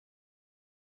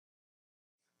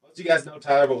Most of you guys know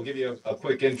Tyler, but we'll give you a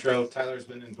quick intro. Tyler's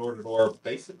been in door to door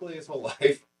basically his whole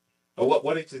life.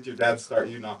 What age did your dad start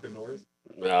you knocking doors?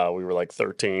 We were like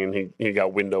 13. He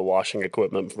got window washing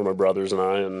equipment for my brothers and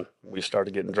I, and we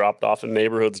started getting dropped off in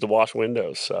neighborhoods to wash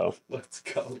windows. So Let's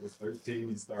go. It was 13.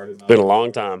 He started been a knocking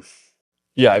long doors. time.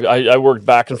 Yeah, I worked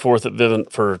back and forth at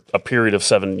Vivint for a period of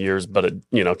 7 years, but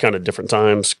it, kind of different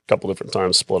times, a couple different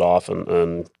times, split off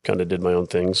and kind of did my own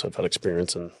thing. So I've had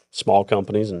experience in small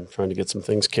companies and trying to get some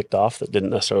things kicked off that didn't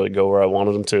necessarily go where I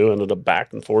wanted them to. Ended up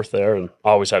back and forth there, and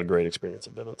always had a great experience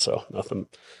at Vivint. So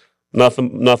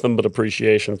nothing but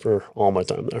appreciation for all my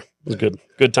time there. It was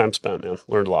good time spent, man.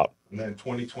 Learned a lot. And then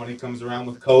 2020 comes around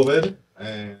with COVID,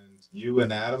 and you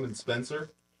and Adam and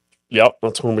Spencer. Yep,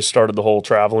 that's when we started the whole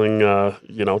traveling,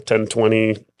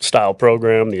 1020 style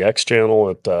program, the X channel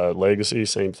at Legacy,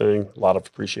 same thing. A lot of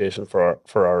appreciation for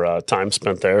our time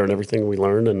spent there and everything we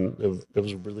learned, and it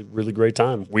was a really, really great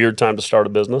time. Weird time to start a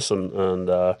business, and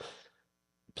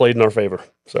played in our favor.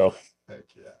 So Heck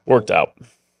yeah. worked out.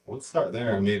 Let's start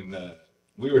there. I mean,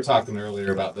 we were talking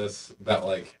earlier about this, about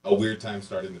like a weird time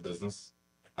starting the business.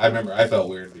 I remember I felt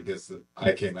weird because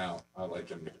I came out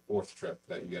like in the fourth trip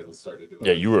that you guys started doing.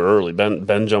 Yeah, you were early.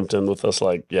 Ben jumped in with us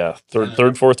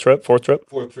fourth trip. Fourth trip.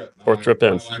 Fourth trip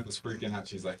in. My wife was freaking out.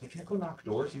 She's like, "You can't go knock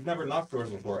doors. You've never knocked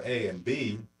doors before." A and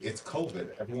B, it's COVID.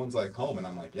 Everyone's like home, and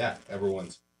I'm like, "Yeah,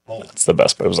 everyone's home." It's the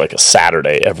best. But it was like a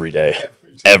Saturday every day.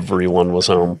 Everyone was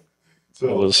home.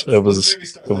 So it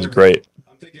was great.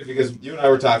 I'm thinking because you and I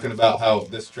were talking about how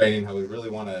this training, how we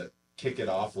really want to kick it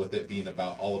off with it being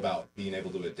all about being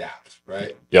able to adapt,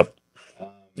 right? Yep.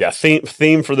 Yeah,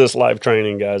 theme for this live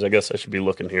training, guys. I guess I should be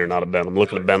looking here, not at Ben. I'm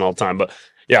looking at Ben all the time. But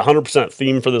yeah, 100%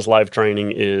 theme for this live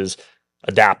training is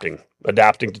adapting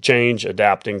to change,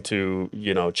 adapting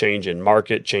to, change in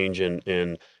market, change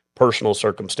in personal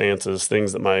circumstances,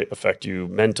 things that might affect you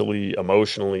mentally,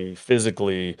 emotionally,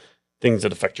 physically, things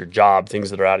that affect your job,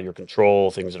 things that are out of your control,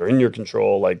 things that are in your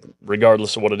control, like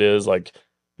regardless of what it is, like,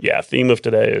 yeah, theme of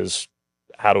today is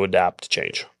how to adapt to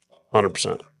change.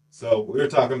 100%. So we were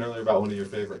talking earlier about one of your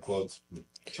favorite quotes,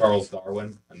 Charles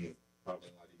Darwin, and probably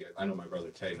a lot of you guys. I know my brother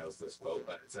Tay knows this quote,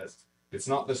 but it says, "It's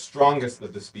not the strongest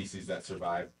of the species that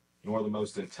survive, nor the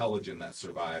most intelligent that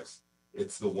survives.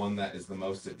 It's the one that is the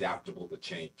most adaptable to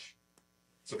change."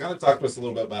 So kind of talk to us a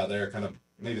little bit about there. Kind of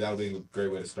maybe that would be a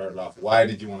great way to start it off. Why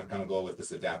did you want to kind of go with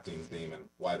this adapting theme, and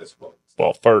why this quote?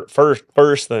 Well,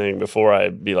 first thing before I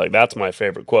be like, that's my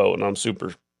favorite quote, and I'm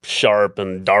super sharp,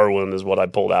 and Darwin is what I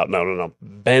pulled out. No.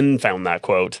 Ben found that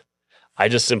quote. I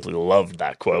just simply loved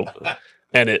that quote,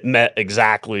 and it met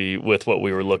exactly with what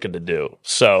we were looking to do.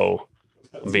 So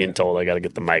I'm being told I got to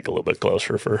get the mic a little bit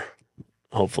closer for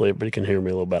hopefully everybody can hear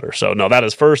me a little better. So no, that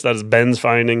is Ben's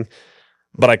finding.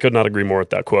 But I could not agree more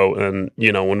with that quote. And,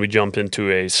 when we jump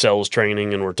into a sales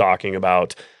training and we're talking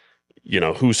about,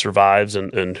 who survives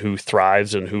and who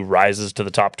thrives and who rises to the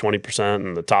top 20%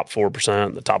 and the top 4%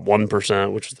 and the top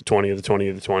 1%, which is the 20 of the 20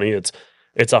 of the 20, it's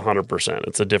 100%.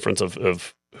 It's a difference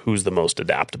of who's the most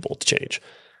adaptable to change.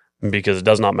 Because it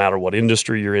does not matter what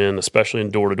industry you're in, especially in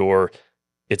door-to-door,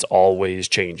 it's always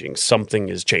changing. Something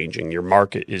is changing. Your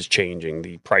market is changing.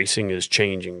 The pricing is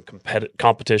changing.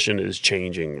 Competition is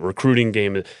changing. Recruiting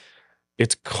game,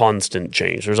 it's constant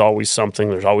change. There's always something.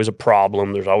 There's always a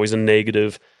problem. There's always a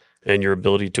negative. And your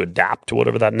ability to adapt to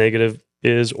whatever that negative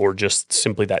is, or just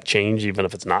simply that change, even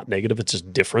if it's not negative, it's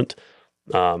just different.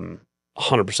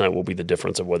 100% will be the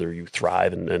difference of whether you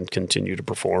thrive and continue to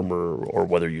perform or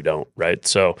whether you don't, right?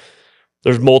 So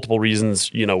there's multiple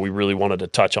reasons, we really wanted to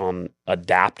touch on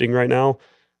adapting right now,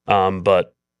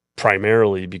 but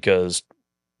primarily because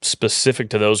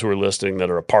specific to those who are listening that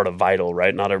are a part of Vital,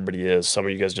 right? Not everybody is. Some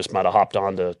of you guys just might have hopped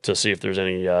on to see if there's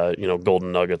any,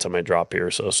 golden nuggets I might drop here.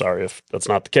 So sorry if that's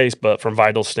not the case, but from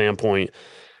Vital's standpoint,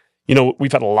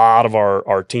 we've had a lot of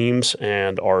our teams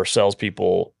and our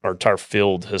salespeople, our entire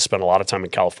field has spent a lot of time in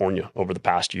California over the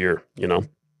past year, A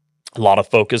lot of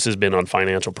focus has been on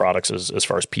financial products as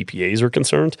far as PPAs are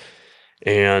concerned.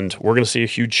 And we're going to see a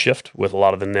huge shift with a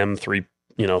lot of the NEM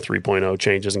 3.0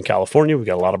 changes in California. We've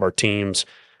got a lot of our teams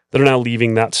that are now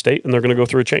leaving that state, and they're going to go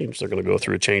through a change. They're going to go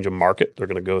through a change of market. They're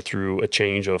going to go through a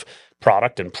change of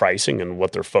product and pricing and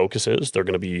what their focus is. They're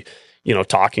going to be,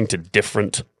 talking to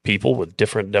different people with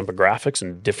different demographics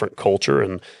and different culture,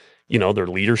 and their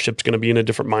leadership's going to be in a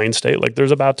different mind state. Like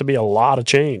there's about to be a lot of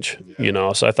change,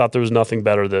 So I thought there was nothing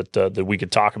better that we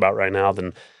could talk about right now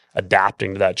than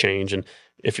adapting to that change. And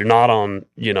if you're not on,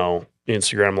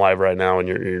 Instagram Live right now and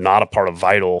you're not a part of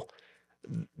Vital,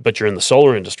 but you're in the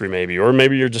solar industry maybe, or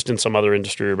maybe you're just in some other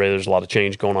industry where there's a lot of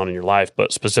change going on in your life,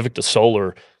 but specific to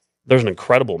solar, there's an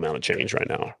incredible amount of change right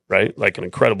now, right? Like an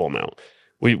incredible amount.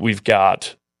 we've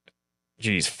got,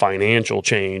 financial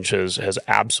change has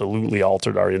absolutely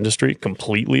altered our industry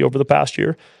completely over the past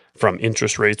year, from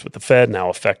interest rates with the Fed now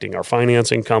affecting our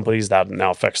financing companies. That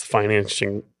now affects the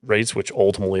financing rates, which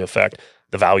ultimately affect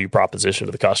the value proposition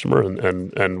to the customer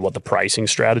and what the pricing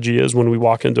strategy is when we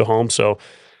walk into a home. So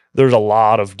there's a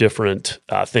lot of different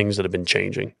things that have been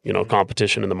changing,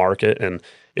 competition in the market. And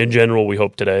in general, we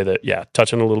hope today that,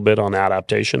 touching a little bit on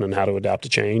adaptation and how to adapt to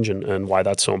change and why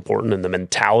that's so important and the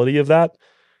mentality of that.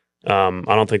 I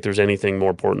don't think there's anything more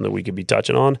important that we could be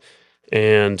touching on.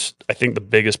 And I think the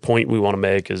biggest point we want to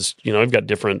make is, I've got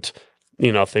different,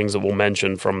 things that we'll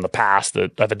mention from the past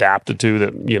that I've adapted to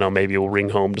that, maybe will ring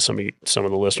home to some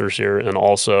of the listeners here. And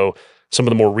also some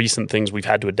of the more recent things we've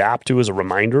had to adapt to as a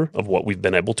reminder of what we've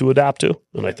been able to adapt to.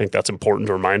 And I think that's important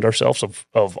to remind ourselves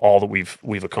of all that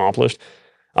we've accomplished.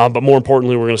 But more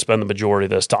importantly, we're going to spend the majority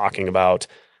of this talking about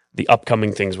the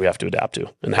upcoming things we have to adapt to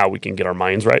and how we can get our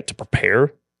minds right to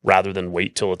prepare rather than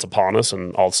wait till it's upon us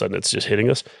and all of a sudden it's just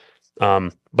hitting us.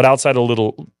 But outside of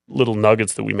little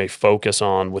nuggets that we may focus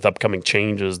on with upcoming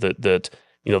changes that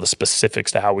the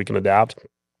specifics to how we can adapt,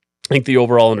 I think the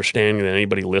overall understanding that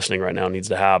anybody listening right now needs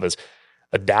to have is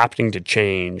adapting to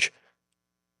change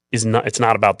it's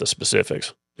not about the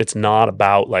specifics. It's not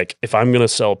about, like, if I'm going to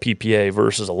sell PPA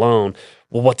versus a loan,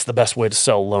 well, what's the best way to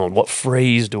sell a loan? What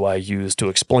phrase do I use to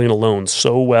explain a loan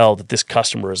so well that this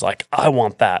customer is like, I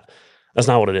want that? That's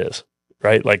not what it is,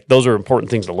 right? Like, those are important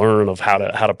things to learn of how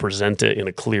to present it in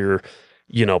a clear,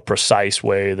 precise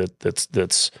way that's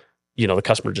the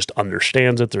customer just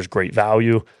understands it. There's great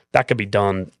value that could be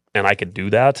done, and I could do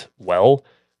that well,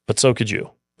 but so could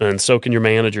you. And so can your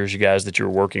managers, you guys that you're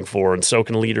working for, and so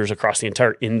can leaders across the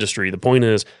entire industry. The point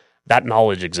is that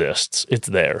knowledge exists. It's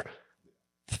there.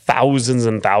 Thousands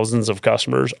and thousands of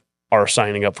customers are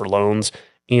signing up for loans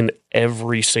in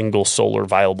every single solar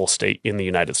viable state in the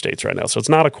United States right now. So it's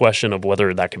not a question of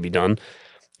whether that can be done.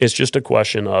 It's just a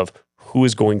question of who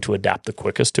is going to adapt the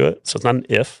quickest to it. So it's not an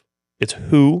if, it's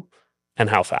who and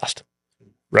how fast,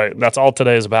 right? That's all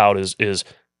today is about is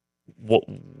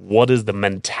what is the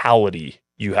mentality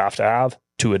you have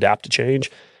to adapt to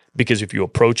change. Because if you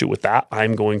approach it with that,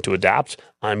 I'm going to adapt,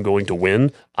 I'm going to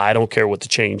win, I don't care what the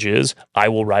change is, I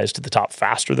will rise to the top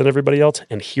faster than everybody else,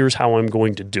 and here's how I'm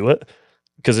going to do it.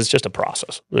 Because it's just a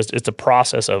process. It's a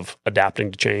process of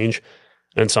adapting to change.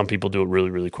 And some people do it really,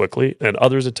 really quickly. And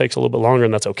others, it takes a little bit longer,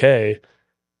 and that's okay.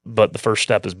 But the first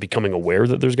step is becoming aware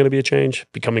that there's going to be a change,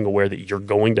 becoming aware that you're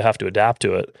going to have to adapt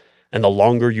to it. And the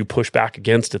longer you push back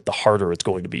against it, the harder it's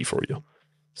going to be for you.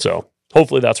 So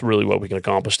hopefully that's really what we can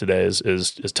accomplish today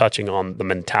is touching on the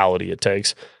mentality it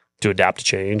takes to adapt to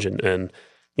change and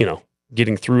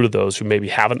getting through to those who maybe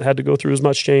haven't had to go through as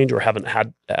much change or haven't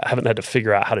had to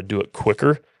figure out how to do it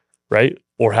quicker, right?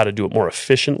 Or how to do it more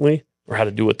efficiently or how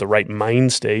to do it the right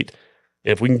mind state.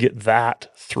 And if we can get that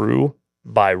through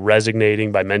by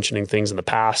resignating, by mentioning things in the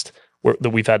past that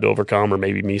we've had to overcome, or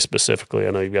maybe me specifically,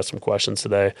 I know you've got some questions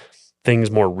today,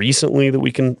 things more recently that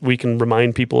we can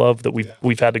remind people of that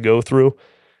we've had to go through.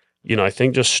 I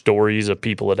think just stories of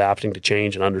people adapting to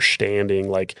change and understanding,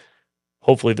 like,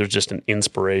 hopefully there's just an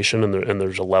inspiration and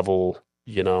there's a level,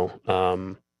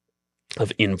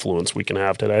 of influence we can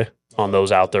have today on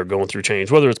those out there going through change,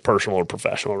 whether it's personal or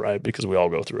professional, right? Because we all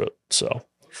go through it. So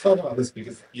let's talk about this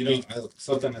because,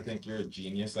 something I think you're a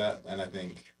genius at, and I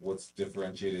think what's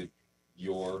differentiated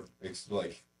your,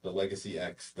 the Legacy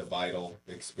X, the Vital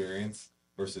experience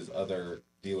versus other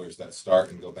dealers that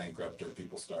start and go bankrupt or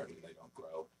people start and they don't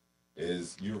grow,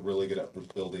 is you're really good at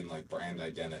building brand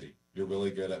identity. You're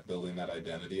really good at building that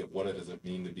identity of what it does it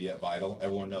mean to be at Vital.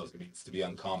 Everyone knows it means to be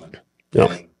uncommon. Yep.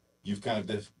 And you've kind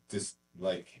of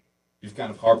you've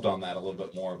kind of harped on that a little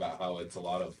bit more about how it's a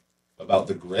lot of about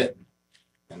the grit,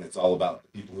 and it's all about the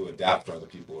people who adapt are the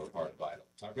people who are part of Vital.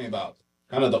 Talk to me about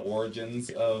kind of the origins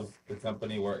of the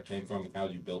company, where it came from, and how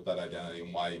you built that identity,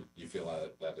 and why you feel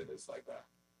that it is like that.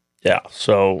 Yeah.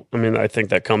 So, I think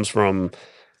that comes from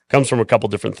a couple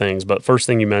different things, but first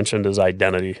thing you mentioned is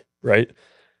identity, right?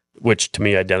 Which to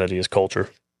me, identity is culture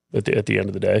at the end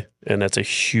of the day. And that's a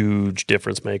huge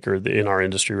difference maker in our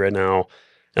industry right now.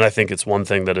 And I think it's one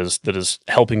thing that is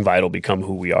helping Vital become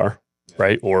who we are,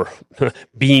 right? Or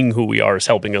being who we are is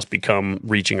helping us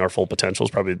reaching our full potential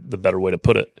is probably the better way to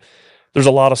put it. There's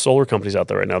a lot of solar companies out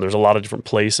there right now. There's a lot of different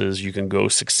places you can go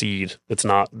succeed.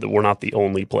 We're not the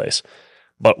only place.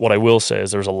 But what I will say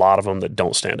is there's a lot of them that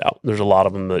don't stand out. There's a lot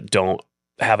of them that don't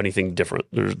have anything different.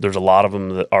 There's a lot of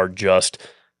them that are just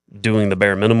doing the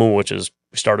bare minimum, which is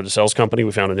we started a sales company,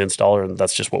 we found an installer, and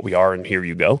that's just what we are, and here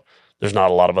you go. There's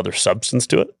not a lot of other substance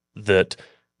to it that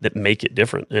make it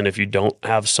different. And if you don't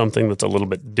have something that's a little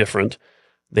bit different,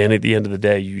 then at the end of the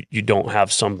day, you don't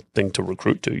have something to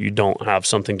recruit to. You don't have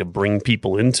something to bring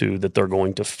people into that they're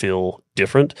going to feel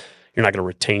different. You're not going to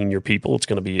retain your people. It's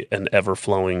going to be an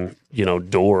ever-flowing,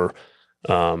 door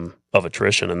of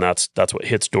attrition, and that's what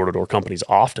hits door-to-door companies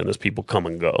often is people come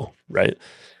and go, right?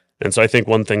 And so I think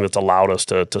one thing that's allowed us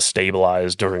to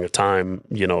stabilize during a time,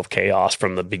 of chaos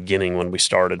from the beginning when we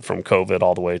started from COVID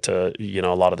all the way to, a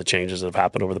lot of the changes that have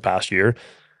happened over the past year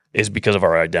is because of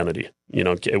our identity.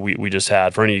 We just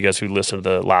had, for any of you guys who listened to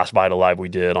the last Vital Live we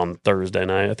did on Thursday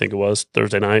night, I think it was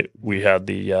Thursday night, we had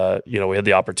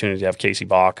the opportunity to have Casey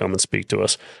Bach come and speak to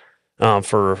us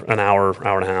for an hour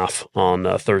and a half on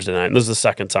Thursday night. And this is the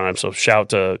second time. So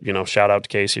shout out to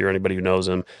Casey or anybody who knows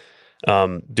him.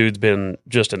 Dude's been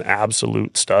just an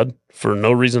absolute stud for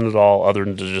no reason at all other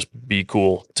than to just be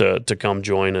cool to come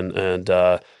join and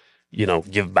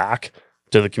give back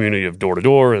to the community of door to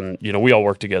door. And, we all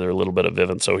work together a little bit at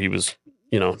Vivint. So he was,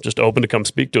 just open to come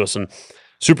speak to us and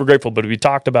super grateful. But we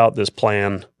talked about this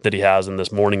plan that he has and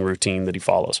this morning routine that he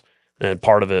follows. And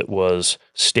part of it was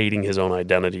stating his own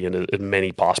identity in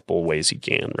many possible ways he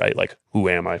can, right? Like, who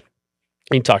am I?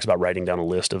 He talks about writing down a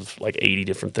list of like 80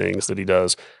 different things that he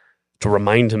does to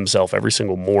remind himself every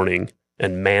single morning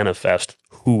and manifest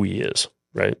who he is,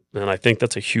 right? And I think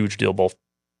that's a huge deal, both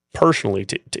personally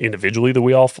to individually that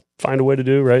we all find a way to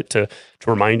do, right? To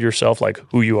remind yourself like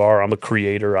who you are. I'm a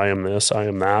creator. I am this. I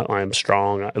am that. I am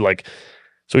strong.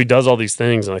 So he does all these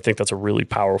things, and I think that's a really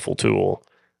powerful tool.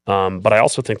 But I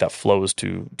also think that flows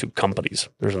to companies.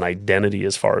 There's an identity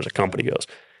as far as a company goes.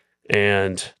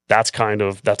 And that's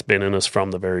been in us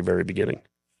from the very, very beginning.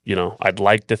 I'd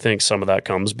like to think some of that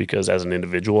comes because as an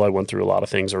individual, I went through a lot of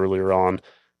things earlier on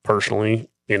personally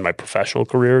in my professional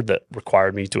career that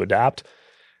required me to adapt.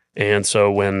 And so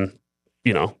when,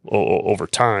 over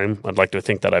time, I'd like to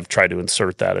think that I've tried to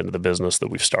insert that into the business that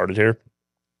we've started here.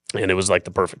 And it was like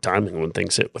the perfect timing when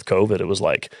things hit with COVID. It was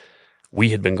like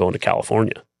we had been going to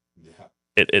California.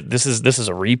 This is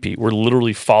a repeat. We're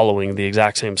literally following the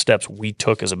exact same steps we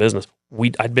took as a business.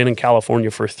 I'd been in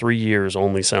California for 3 years, not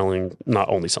only selling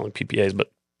PPAs, but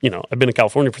I've been in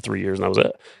California for 3 years and that was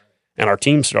it. And our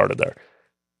team started there.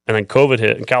 And then COVID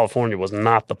hit and California was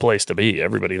not the place to be.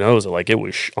 Everybody knows it. Like it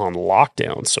was on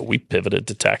lockdown. So we pivoted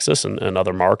to Texas and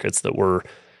other markets that were,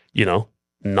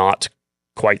 not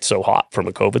quite so hot from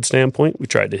a COVID standpoint. We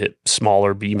tried to hit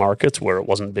smaller B markets where it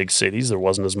wasn't big cities. There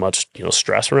wasn't as much,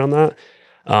 stress around that.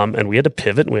 And we had to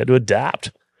pivot and we had to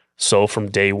adapt. So from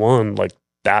day one, like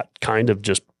that kind of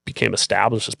just became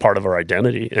established as part of our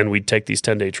identity. And we'd take these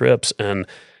 10-day trips and,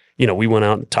 we went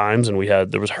out at times and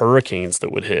there was hurricanes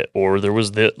that would hit, or there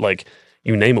was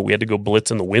you name it. We had to go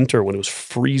blitz in the winter when it was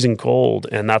freezing cold.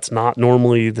 And that's not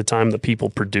normally the time that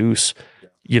people produce,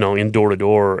 in door to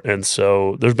door. And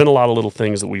so there's been a lot of little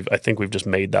things that I think we've just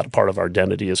made that a part of our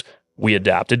identity is we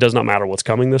adapt. It does not matter what's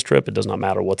coming this trip. It does not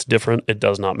matter what's different. It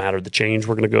does not matter the change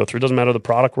we're going to go through. It doesn't matter the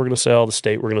product we're going to sell, the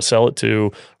state we're going to sell it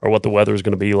to, or what the weather is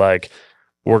going to be like.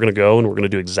 We're going to go and we're going to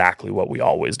do exactly what we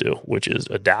always do, which is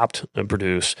adapt and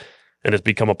produce. And it's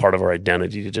become a part of our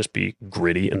identity to just be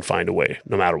gritty and find a way,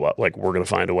 no matter what. Like we're going to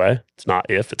find a way. It's not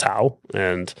if, it's how.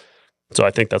 And so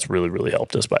I think that's really, really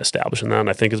helped us by establishing that. And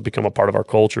I think it's become a part of our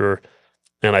culture.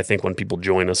 And I think when people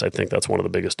join us, I think that's one of the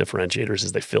biggest differentiators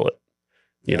is they feel it.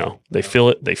 They feel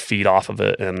it, they feed off of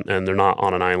it, and they're not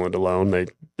on an island alone.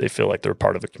 They feel like they're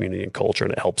part of a community and culture,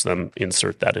 and it helps them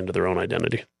insert that into their own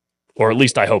identity. Or at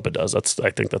least I hope it does.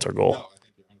 I think that's our goal. No, I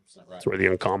think you're 100% right. That's where the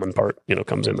uncommon part,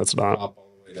 comes in. That's not. Drop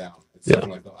all the way down. It's something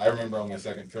like that. I remember on my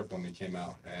second trip when we came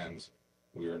out, and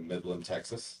we were in Midland,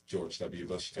 Texas, George W.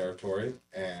 Bush territory,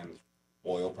 and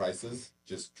oil prices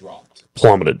just dropped.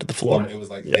 Plummeted to the floor. It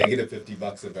was like negative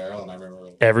 $50 a barrel, and I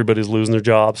remember everybody's losing their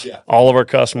jobs. Yeah. All of our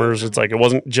customers, it's like it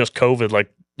wasn't just COVID.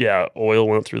 Like, oil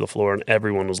went through the floor, and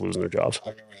everyone was losing their jobs.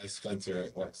 I remember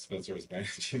Spencer was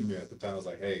managing me at the time. I was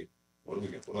like, "Hey, what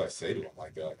do I say to him?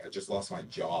 Like, I just lost my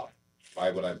job.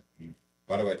 Why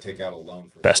do I take out a loan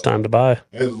for best time to buy?"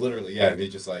 It was literally, and he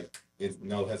just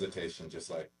no hesitation,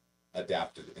 just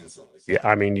adapted instantly. So, yeah,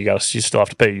 I mean, you still have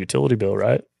to pay a utility bill,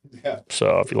 right? Yeah.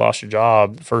 So if you lost your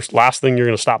job, last thing you're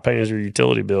going to stop paying is your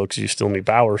utility bill because you still need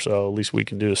power. So at least we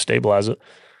can do is stabilize it.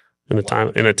 In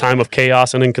a time of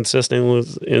chaos and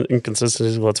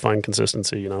inconsistency, let's find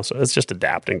consistency. So it's just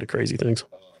adapting to crazy things.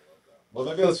 Well,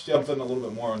 maybe let's jump in a little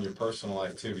bit more on your personal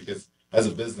life too, because as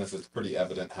a business, it's pretty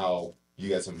evident how you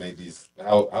guys have made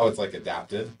how it's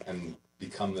adapted and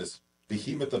become this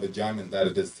behemoth of a giant that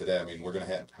it is today. I mean, we're going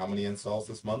to have how many installs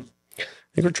this month? I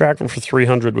think we're tracking for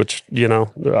 300, which we're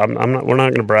not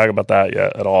going to brag about that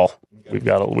yet at all. Okay. We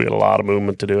got a lot of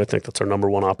movement to do. I think that's our number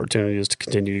one opportunity is to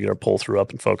continue to get our pull through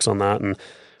up and focus on that. And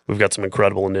we've got some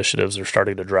incredible initiatives that are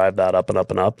starting to drive that up and up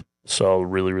and up. So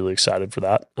really, really excited for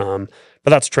that. But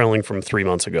that's trailing from 3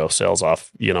 months ago, sales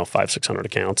off, 500-600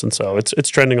 accounts. And so it's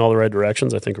trending all the right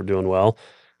directions. I think we're doing well.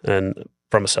 And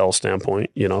from a sales standpoint,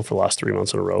 for the last 3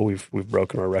 months in a row, we've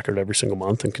broken our record every single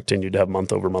month and continued to have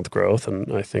month-over-month growth.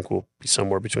 And I think we'll be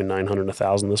somewhere between 900 and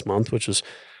 1,000 this month, which is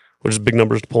big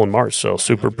numbers to pull in March. So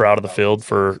super proud of the field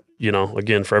for,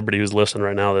 again, for everybody who's listening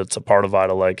right now that's a part of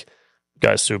Vital, like,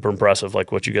 guys, super impressive,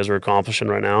 like what you guys are accomplishing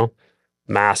right now.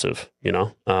 Massive,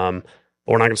 but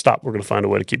we're not going to stop. We're going to find a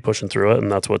way to keep pushing through it.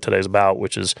 And that's what today's about,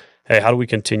 which is, hey, how do we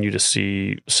continue to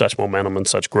see such momentum and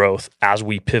such growth as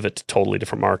we pivot to totally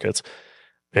different markets?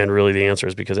 And really the answer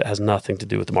is because it has nothing to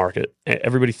do with the market.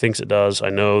 Everybody thinks it does. I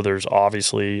know there's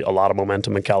obviously a lot of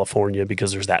momentum in California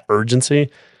because there's that urgency,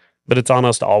 but it's on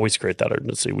us to always create that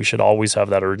urgency. We should always have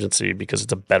that urgency because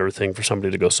it's a better thing for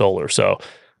somebody to go solar. So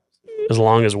as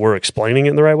long as we're explaining it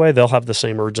in the right way, they'll have the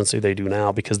same urgency they do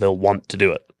now because they'll want to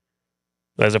do it.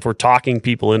 As if we're talking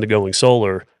people into going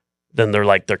solar, then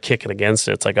they're kicking against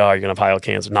it. It's like, oh, you're going to have high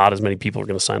cancer. Not as many people are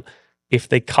going to sign. If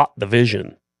they caught the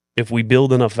vision, if we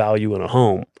build enough value in a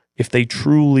home, if they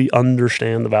truly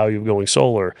understand the value of going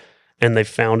solar and they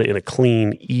found it in a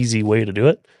clean, easy way to do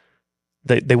it,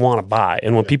 they want to buy.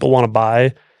 And when people want to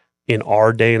buy in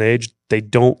our day and age, they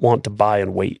don't want to buy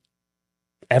and wait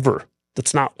ever.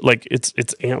 That's not like it's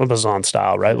Amazon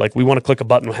style, right? Like we want to click a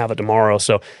button and have it tomorrow.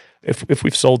 So if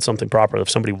we've sold something properly, if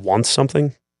somebody wants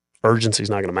something, urgency is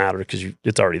not going to matter because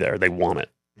it's already there. They want it,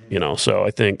 So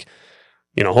I think,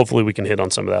 hopefully we can hit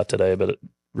on some of that today, but it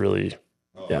really,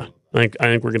 I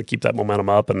think we're going to keep that momentum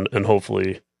up and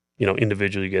hopefully,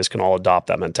 individually you guys can all adopt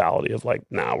that mentality of like,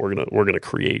 we're going to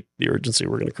create the urgency.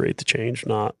 We're going to create the change,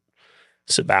 not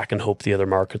sit back and hope the other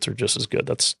markets are just as good.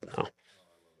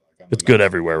 It's good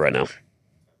everywhere right now.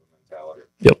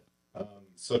 Yep.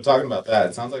 So talking about that,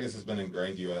 it sounds like this has been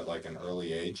ingrained to you at like an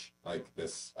early age, like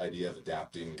this idea of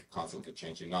adapting, constantly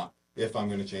changing, not if I'm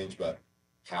going to change, but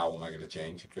how am I going to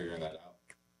change, figuring that out.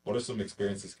 What are some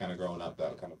experiences kind of growing up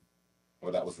that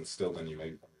that was instilled in you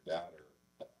maybe from your dad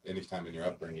or any time in your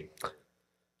upbringing?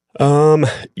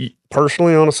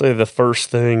 Personally, honestly, the first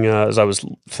thing, as I was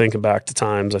thinking back to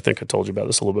times, I think I told you about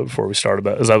this a little bit before we started,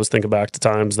 but as I was thinking back to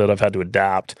times that I've had to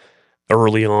adapt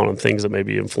early on and things that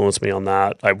maybe influenced me on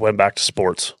that, I went back to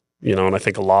sports, and I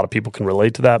think a lot of people can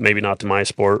relate to that. Maybe not to my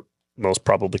sport. Most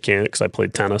probably can't because I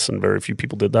played tennis and very few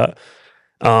people did that.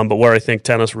 But where I think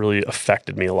tennis really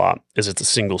affected me a lot is it's a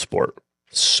single sport.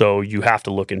 So you have to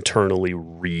look internally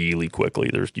really quickly.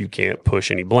 You can't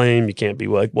push any blame. You can't be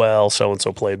like, well,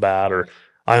 so-and-so played bad, or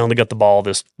I only got the ball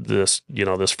this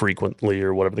frequently,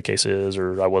 or whatever the case is,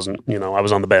 or I wasn't, I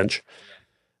was on the bench.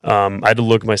 I had to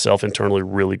look at myself internally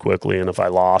really quickly. And if I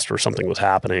lost or something was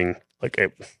happening,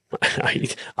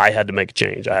 I had to make a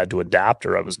change. I had to adapt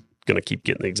or I was going to keep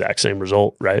getting the exact same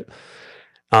result. Right.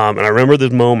 And I remember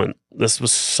this moment. This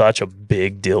was such a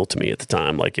big deal to me at the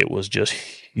time. Like it was just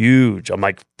huge. I'm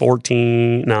like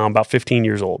 14. Now I'm about 15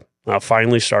 years old. I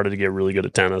finally started to get really good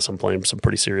at tennis. I'm playing some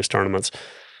pretty serious tournaments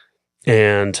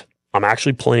and I'm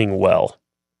actually playing well.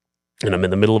 And I'm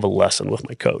in the middle of a lesson with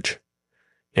my coach.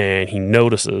 And he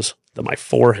notices that my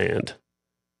forehand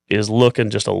is looking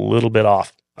just a little bit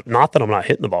off. Not that I'm not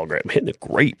hitting the ball great. I'm hitting it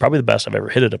great. Probably the best I've ever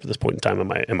hit it up at this point in time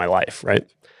in my life, right?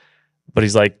 But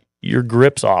he's like, your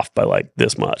grip's off by like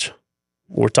this much.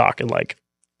 We're talking like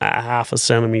a half a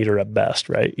centimeter at best,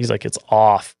 right? He's like, it's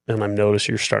off. And I'm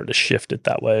noticing you're starting to shift it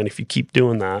that way. And if you keep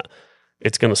doing that,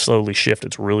 it's going to slowly shift.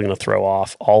 It's really going to throw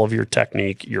off all of your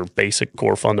technique, your basic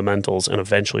core fundamentals, and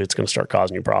eventually it's going to start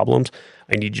causing you problems.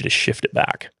 I need you to shift it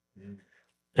back.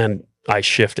 And I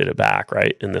shifted it back,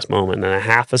 right, in this moment. And a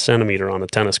half a centimeter on a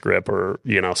tennis grip, or,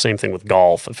 same thing with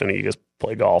golf, if any of you guys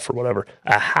play golf or whatever,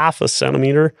 a half a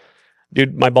centimeter,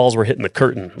 dude, my balls were hitting the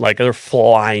curtain. Like they're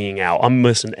flying out. I'm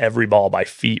missing every ball by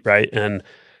feet, right? And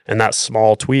that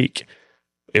small tweak,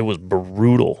 it was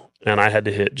brutal. And I had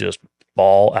to hit just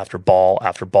ball after ball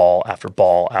after ball after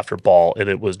ball after ball. And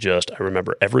it was just, I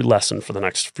remember every lesson for the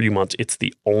next few months, it's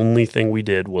the only thing we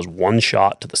did was one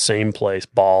shot to the same place,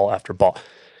 ball after ball,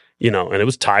 and it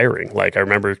was tiring. Like I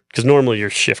remember, because normally you're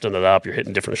shifting it up, you're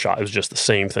hitting different shots. It was just the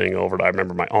same thing over and I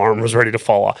remember my arm was ready to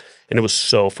fall off and it was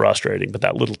so frustrating, but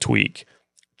that little tweak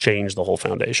changed the whole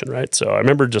foundation, right? So I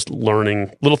remember just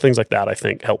learning little things like that, I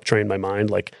think helped train my mind,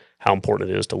 like how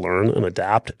important it is to learn and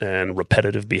adapt and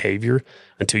repetitive behavior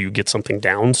until you get something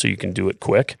down so you can do it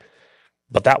quick.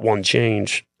 But that one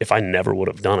change, if I never would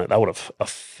have done it, that would have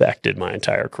affected my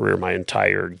entire career, my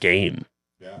entire game.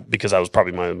 Yeah. Because that was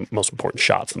probably my most important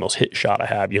shots, the most hit shot I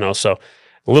have, so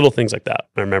little things like that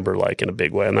I remember like in a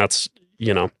big way. And that's,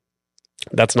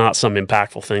 That's not some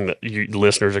impactful thing that you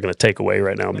listeners are going to take away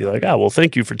right now and be like, well,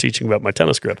 thank you for teaching about my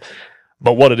tennis grip.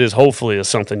 But what it is, hopefully, is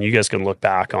something you guys can look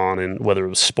back on, and whether it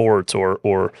was sports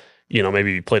or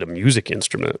maybe you played a music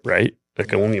instrument, right? I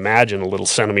can only imagine a little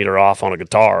centimeter off on a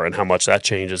guitar and how much that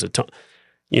changes it.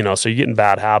 So you get in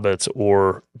bad habits,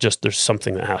 or just there's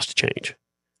something that has to change.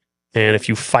 And if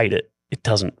you fight it, it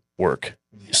doesn't work.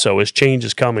 So as change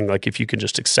is coming, like if you can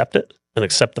just accept it and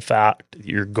accept the fact that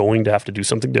you're going to have to do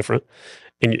something different,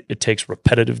 and it takes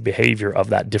repetitive behavior of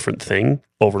that different thing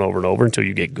over and over and over until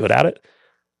you get good at it.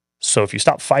 So if you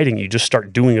stop fighting, you just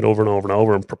start doing it over and over and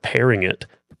over and preparing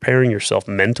yourself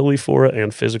mentally for it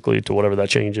and physically to whatever that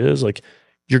change is, like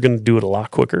you're going to do it a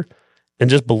lot quicker, and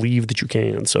just believe that you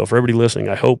can. So for everybody listening,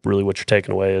 I hope really what you're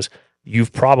taking away is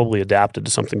you've probably adapted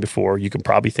to something before. You can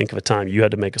probably think of a time you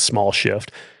had to make a small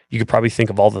shift. You could probably think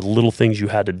of all the little things you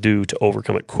had to do to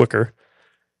overcome it quicker.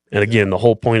 And again, the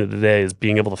whole point of today is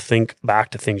being able to think back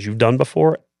to things you've done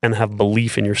before and have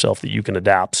belief in yourself that you can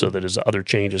adapt, so that as other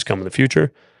changes come in the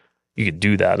future, you could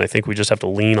do that. And I think we just have to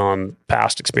lean on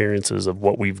past experiences of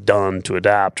what we've done to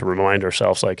adapt, to remind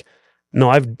ourselves like, no,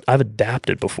 I've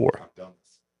adapted before.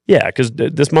 Yeah, because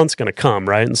this month's going to come,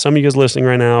 right? And some of you guys listening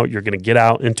right now, you're going to get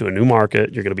out into a new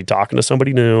market. You're going to be talking to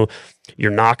somebody new.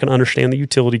 You're not going to understand the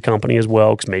utility company as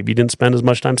well, because maybe you didn't spend as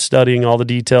much time studying all the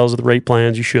details of the rate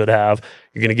plans you should have.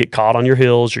 You're going to get caught on your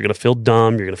heels. You're going to feel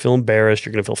dumb. You're going to feel embarrassed.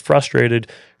 You're going to feel frustrated.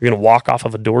 You're going to walk off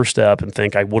of a doorstep and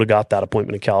think, I would have got that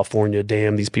appointment in California.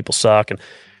 Damn, these people suck. And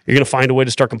you're going to find a way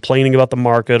to start complaining about the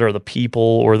market or the people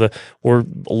or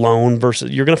loan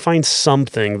versus. You're going to find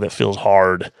something that feels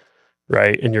hard,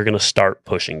 right? And you're going to start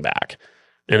pushing back.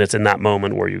 And it's in that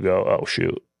moment where you go, oh,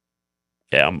 shoot.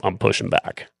 Yeah, I'm pushing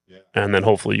back. Yeah. And then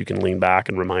hopefully you can lean back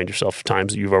and remind yourself of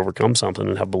times that you've overcome something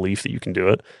and have belief that you can do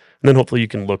it. And then hopefully you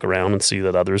can look around and see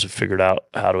that others have figured out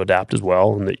how to adapt as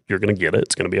well, and that you're going to get it.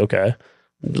 It's going to be okay.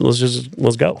 Let's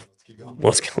go.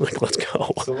 Let's keep going. Let's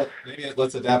go. So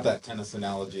let's adapt that tennis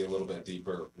analogy a little bit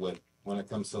deeper when it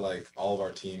comes to like all of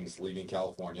our teams leaving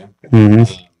California.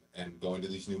 Mm-hmm. And going to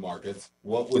these new markets.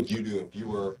 What would you do if you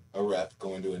were a rep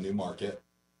going to a new market?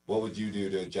 What would you do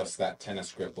to adjust that tennis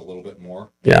grip a little bit more?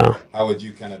 Yeah. How would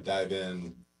you kind of dive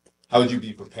in? How would you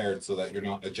be prepared so that you're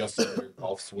not adjusting your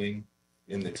golf swing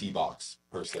in the tee box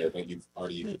per se, but you've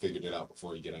already figured it out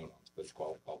before you get out onto this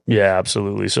golf? Yeah,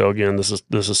 absolutely. So again, this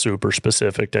is super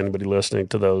specific to anybody listening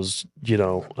to those,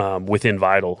 within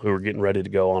Vital who are getting ready to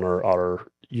go on our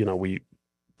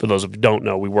for those of you who don't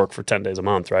know, we work for 10 days a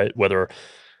month, right? Whether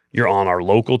you're on our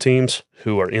local teams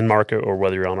who are in market, or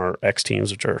whether you're on our X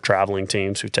teams, which are traveling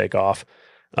teams who take off.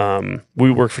 We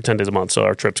work for 10 days a month. So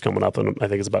our trip's coming up, and I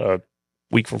think it's about a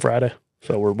week from Friday.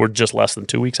 So we're just less than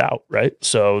 2 weeks out, right?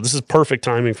 So this is perfect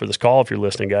timing for this call if you're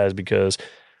listening, guys, because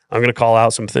I'm going to call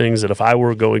out some things that if I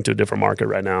were going to a different market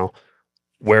right now,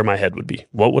 where my head would be.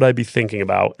 What would I be thinking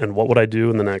about, and what would I do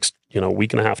in the next,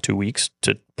 week and a half, 2 weeks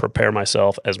to prepare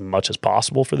myself as much as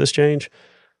possible for this change,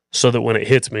 so that when it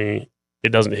hits me,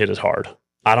 it doesn't hit as hard.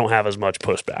 I don't have as much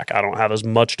pushback. I don't have as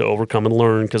much to overcome and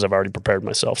learn because I've already prepared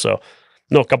myself. So,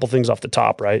 a couple things off the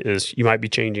top, right, is you might be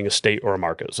changing a state or a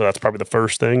market. So that's probably the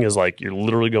first thing, is like you're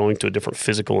literally going to a different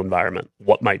physical environment.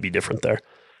 What might be different there?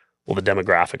 Well, the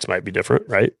demographics might be different,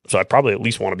 right? So I probably at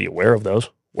least want to be aware of those.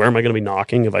 Where am I going to be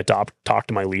knocking? If I talk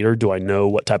to my leader, do I know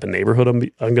what type of neighborhood I'm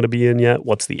going to be in yet?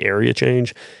 What's the area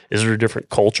change? Is there a different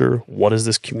culture? What is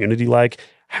this community like?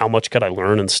 How much could I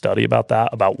learn and study about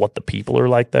that, about what the people are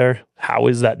like there? How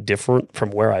is that different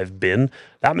from where I've been?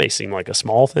 That may seem like a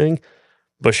small thing,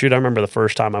 but shoot, I remember the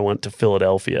first time I went to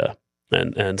Philadelphia,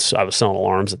 and so I was selling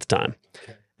alarms at the time,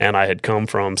 and I had come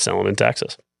from selling in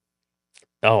Texas.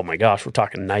 Oh my gosh, we're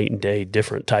talking night and day,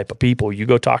 different type of people. You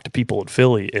go talk to people in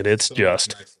Philly, and it's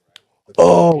just,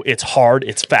 it's hard,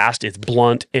 it's fast, it's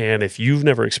blunt, and if you've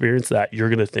never experienced that, you're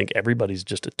going to think everybody's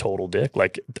just a total dick.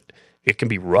 Like, it can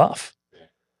be rough.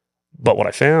 But what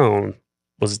I found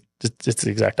was it's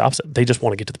the exact opposite. They just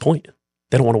want to get to the point.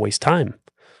 They don't want to waste time.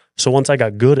 So once I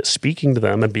got good at speaking to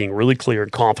them and being really clear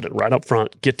and confident right up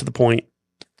front, get to the point,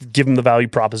 give them the value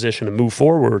proposition and move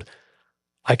forward,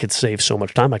 I could save so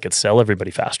much time. I could sell everybody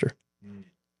faster.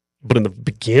 But in the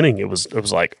beginning, it was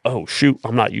like, oh, shoot,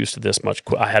 I'm not used to this much.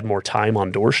 I had more time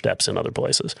on doorsteps in other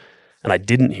places, and I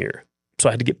didn't here. So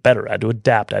I had to get better. I had to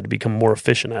adapt. I had to become more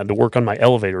efficient. I had to work on my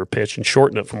elevator pitch and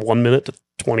shorten it from 1 minute to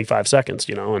 25 seconds,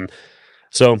 And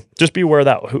so just be aware of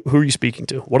that. Who are you speaking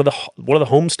to? What are the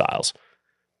home styles?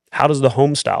 How does the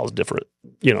home styles different?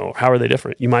 How are they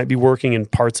different? You might be working in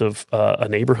parts of a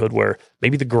neighborhood where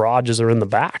maybe the garages are in the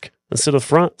back instead of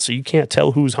front, so you can't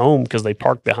tell who's home because they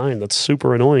park behind. That's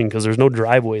super annoying because there's no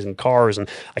driveways and cars, and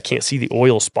I can't see the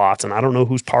oil spots, and I don't know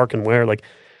who's parking where. Like,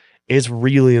 it's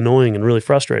really annoying and really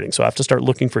frustrating. So I have to start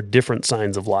looking for different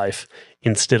signs of life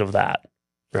instead of that,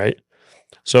 right?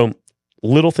 So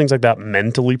little things like that,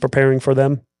 mentally preparing for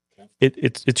them,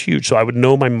 it's huge. So I would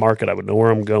know my market. I would know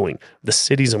where I'm going, the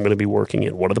cities I'm going to be working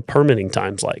in. What are the permitting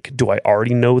times like? Do I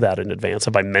already know that in advance?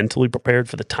 Have I mentally prepared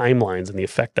for the timelines and the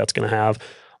effect that's going to have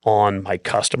on my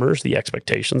customers, the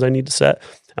expectations I need to set?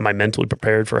 Am I mentally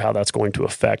prepared for how that's going to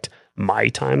affect my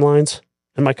timelines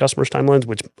and my customers' timelines,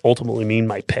 which ultimately mean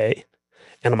my pay?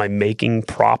 And am I making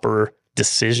proper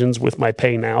decisions with my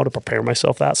pay now to prepare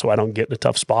myself that so I don't get in a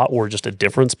tough spot or just a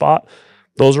different spot?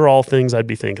 Those are all things I'd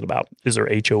be thinking about. Is there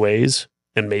HOAs?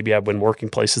 And maybe I've been working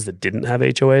places that didn't have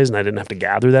HOAs and I didn't have to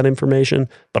gather that information,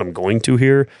 but I'm going to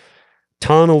here.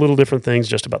 Ton of little different things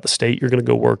just about the state you're going to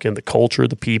go work in, the culture,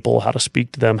 the people, how to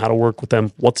speak to them, how to work with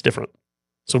them, what's different.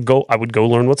 So I would go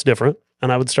learn what's different,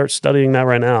 and I would start studying that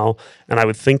right now, and I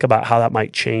would think about how that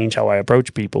might change how I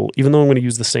approach people. Even though I'm going to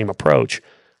use the same approach,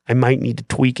 I might need to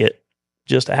tweak it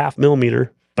just a 0.5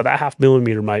 millimeter, but that 0.5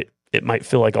 millimeter might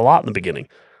feel like a lot in the beginning.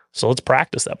 So let's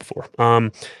practice that before.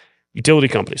 Utility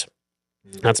companies.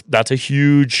 That's a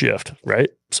huge shift, right?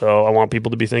 So I want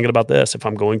people to be thinking about this. If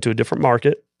I'm going to a different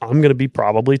market, I'm going to be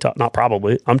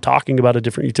I'm talking about a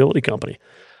different utility company.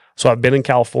 So I've been in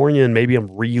California and maybe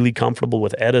I'm really comfortable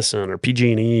with Edison or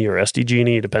PG&E or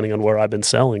SDG&E, depending on where I've been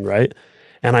selling, right?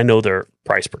 And I know their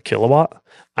price per kilowatt.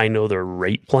 I know their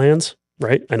rate plans,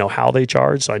 right? I know how they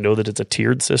charge. So I know that it's a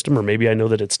tiered system, or maybe I know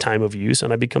that it's time of use.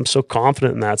 And I become so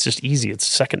confident in that. It's just easy. It's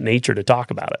second nature to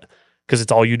talk about it because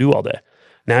it's all you do all day.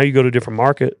 Now you go to a different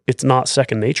market. It's not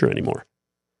second nature anymore.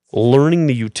 Learning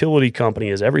the utility company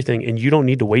is everything. And you don't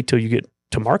need to wait till you get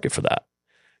to market for that.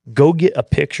 Go get a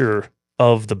picture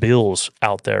of the bills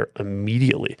out there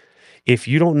immediately. If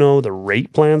you don't know the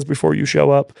rate plans before you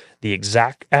show up, the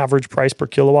exact average price per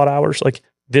kilowatt hours, like,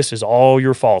 this is all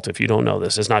your fault if you don't know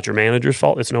this. It's not your manager's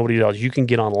fault. It's nobody else. You can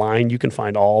get online. You can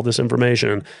find all this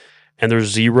information, and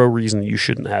there's zero reason you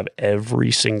shouldn't have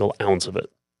every single ounce of it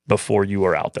before you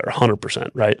are out there, 100%,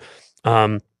 right?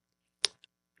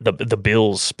 The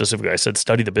bills specifically, I said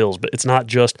study the bills, but it's not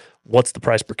just what's the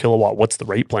price per kilowatt, what's the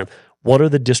rate plan, what are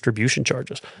the distribution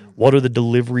charges, what are the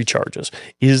delivery charges,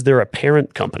 is there a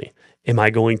parent company? Am I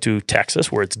going to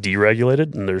Texas where it's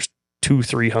deregulated and there's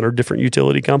 200-300 different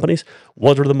utility companies?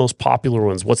 What are the most popular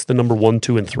ones? What's the number 1,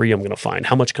 2, and 3 I'm going to find?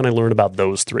 How much can I learn about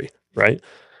those 3, right?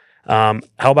 How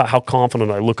about how confident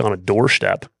I look on a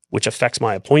doorstep, which affects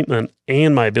my appointment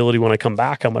and my ability when I come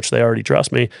back, how much they already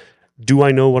trust me? Do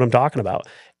I know what I'm talking about?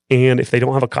 And if they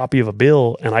don't have a copy of a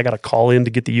bill and I got to call in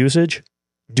to get the usage,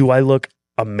 do I look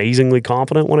amazingly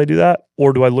confident when I do that?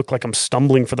 Or do I look like I'm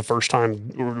stumbling for the first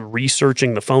time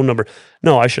researching the phone number?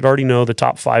 No, I should already know the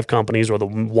top 5 companies or the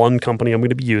one company I'm going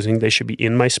to be using. They should be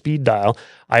in my speed dial.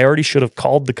 I already should have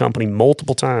called the company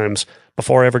multiple times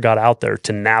before I ever got out there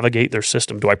to navigate their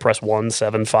system. Do I press 1,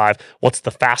 7, 5? What's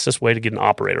the fastest way to get an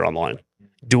operator on the line?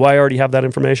 Do I already have that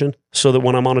information so that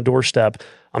when I'm on a doorstep,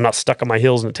 I'm not stuck on my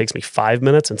heels and it takes me 5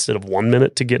 minutes instead of 1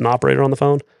 minute to get an operator on the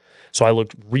phone? So I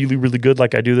look really, really good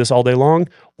like I do this all day long,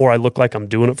 or I look like I'm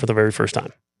doing it for the very first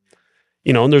time.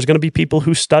 And there's going to be people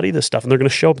who study this stuff and they're going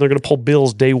to show up and they're going to pull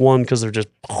bills day 1 because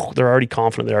they're already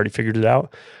confident they already figured it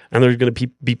out. And there's going to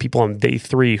be people on day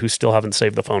 3 who still haven't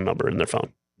saved the phone number in their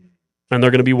phone. And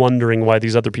they're going to be wondering why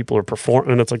these other people are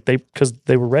performing. And it's like because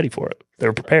they were ready for it. They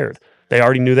were prepared. They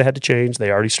already knew they had to change.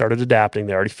 They already started adapting.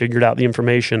 They already figured out the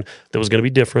information that was going to be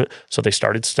different. So they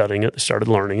started studying it. They started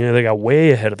learning it. They got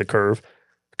way ahead of the curve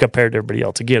compared to everybody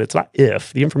else. Again, it's not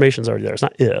if. The information's already there. It's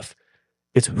not if.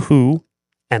 It's who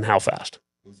and how fast.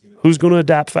 Who's going to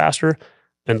adapt faster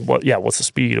and what's the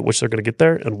speed at which they're going to get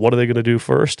there and what are they going to do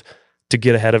first to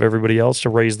get ahead of everybody else to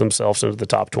raise themselves into the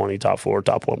top 20, top 4,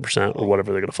 top 1% or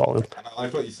whatever they're going to fall in. And I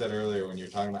like what you said earlier when you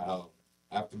were talking about how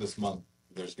after this month,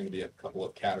 there's going to be a couple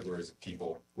of categories of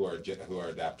people who are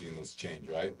adapting this change,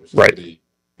 right? Right.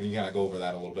 And you kind of go over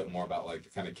that a little bit more about like the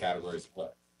kind of categories,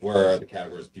 where are the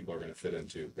categories people are going to fit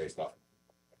into based off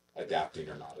adapting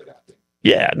or not adapting?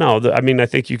 Yeah, no, I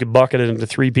think you could bucket it into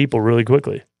 3 people really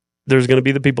quickly. There's going to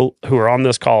be the people who are on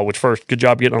this call, which first, good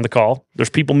job getting on the call.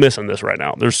 There's people missing this right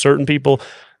now. There's certain people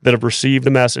that have received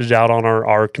a message out on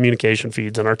our communication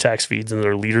feeds and our text feeds, and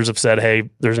their leaders have said, hey,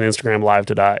 there's an Instagram live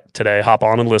today. Hop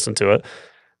on and listen to it.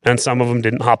 And some of them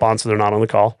didn't hop on, so they're not on the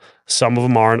call. Some of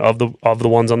them aren't. Of the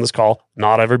ones on this call,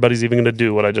 not everybody's even going to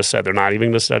do what I just said. They're not even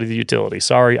going to study the utility.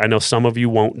 Sorry, I know some of you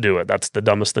won't do it. That's the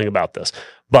dumbest thing about this.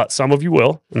 But some of you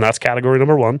will, and that's category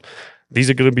number one. These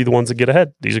are going to be the ones that get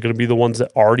ahead. These are going to be the ones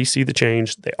that already see the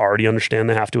change. They already understand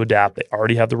they have to adapt. They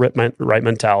already have the right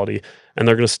mentality, and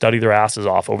they're going to study their asses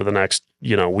off over the next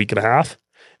week and a half,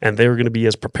 and they're going to be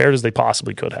as prepared as they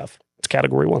possibly could have. It's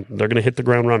category one. They're going to hit the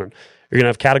ground running. You're going to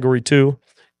have category two,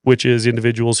 which is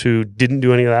individuals who didn't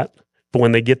do any of that. But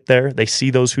when they get there, they see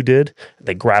those who did,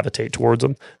 they gravitate towards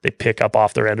them, they pick up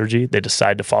off their energy, they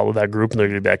decide to follow that group, and they're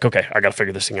going to be like, okay, I got to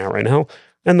figure this thing out right now.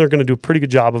 And they're going to do a pretty good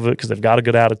job of it because they've got a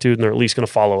good attitude and they're at least going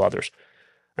to follow others.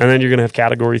 And then you're going to have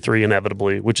category three,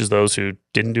 inevitably, which is those who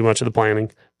didn't do much of the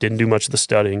planning, didn't do much of the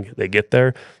studying. They get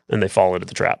there and they fall into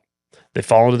the trap. They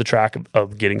fall into the trap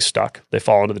of getting stuck. They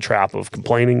fall into the trap of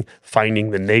complaining,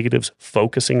 finding the negatives,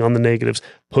 focusing on the negatives,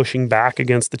 pushing back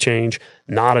against the change,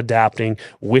 not adapting,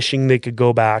 wishing they could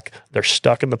go back. They're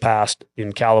stuck in the past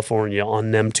in California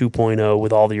on NEM 2.0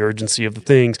 with all the urgency of the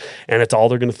things. And it's all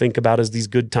they're going to think about is these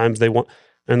good times they want.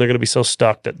 And they're going to be so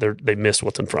stuck that they miss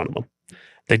what's in front of them.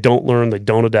 They don't learn. They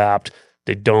don't adapt.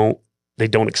 They don't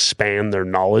expand their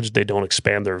knowledge. They don't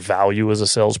expand their value as a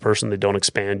salesperson. They don't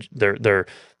expand their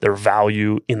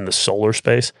value in the solar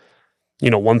space.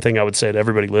 One thing I would say to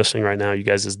everybody listening right now, you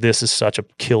guys, is this is such a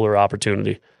killer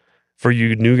opportunity for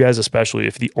you new guys, especially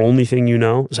if the only thing you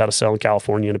know is how to sell in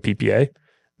California in a PPA,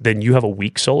 then you have a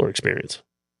weak solar experience,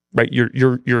 right?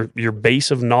 Your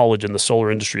base of knowledge in the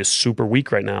solar industry is super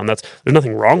weak right now. And there's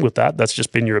nothing wrong with that. That's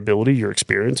just been your ability, your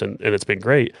experience, and it's been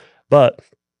great. But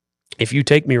if you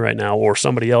take me right now or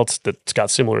somebody else that's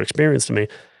got similar experience to me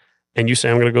and you say,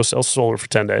 I'm going to go sell solar for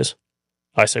 10 days,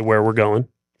 I say, where are we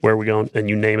going? And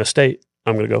you name a state,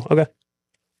 I'm going to go, okay.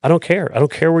 I don't care. I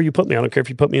don't care where you put me. I don't care if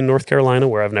you put me in North Carolina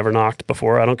where I've never knocked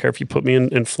before. I don't care if you put me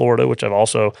in Florida, which I've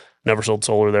also never sold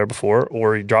solar there before,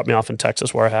 or you drop me off in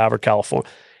Texas where I have, or California.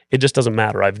 It just doesn't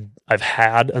matter. I've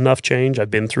had enough change.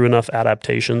 I've been through enough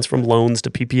adaptations from loans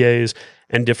to PPAs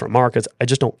and different markets. I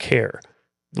just don't care.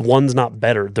 The one's not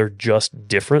better. They're just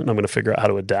different, and I'm going to figure out how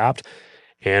to adapt.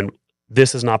 And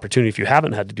this is an opportunity, if you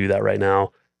haven't had to do that right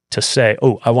now, to say,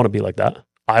 oh, I want to be like that.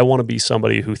 I want to be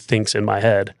somebody who thinks in my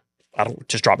head, I don't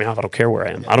just drop me off. I don't care where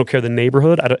I am. I don't care the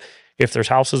neighborhood. If there's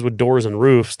houses with doors and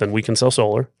roofs, then we can sell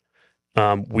solar.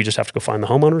 We just have to go find the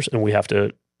homeowners, and we have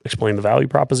to explain the value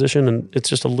proposition. And it's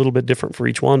just a little bit different for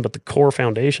each one, but the core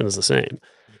foundation is the same.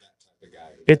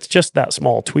 It's just that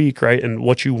small tweak, right? And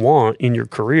what you want in your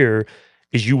career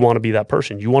is you want to be that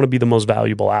person. You want to be the most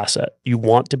valuable asset. You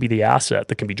want to be the asset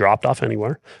that can be dropped off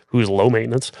anywhere, who is low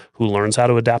maintenance, who learns how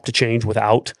to adapt to change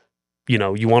without, you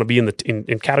want to be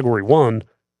in category one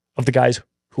of the guys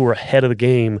who are ahead of the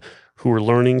game, who are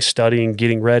learning, studying,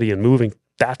 getting ready, and moving.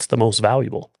 That's the most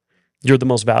valuable. You're the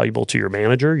most valuable to your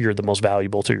manager. You're the most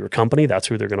valuable to your company. That's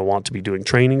who they're going to want to be doing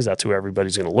trainings. That's who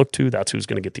everybody's going to look to. That's who's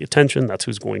going to get the attention. That's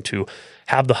who's going to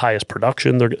have the highest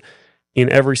production. In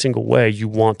every single way, you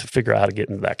want to figure out how to get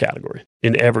into that category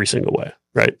in every single way,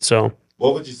 right? So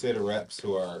what would you say to reps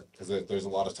who are, because there's a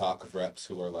lot of talk of reps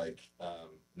who are like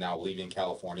now leaving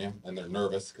California, and they're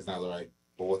nervous because now they're like,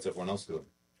 well, what's everyone else doing?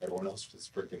 Everyone else is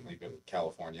freaking leaving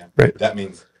California. Right. That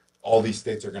means all these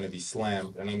states are going to be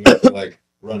slammed, and I'm going to like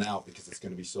run out because it's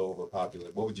going to be so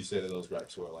overpopulated. What would you say to those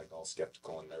reps who are like all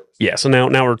skeptical and nervous? Yeah, so now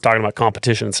we're talking about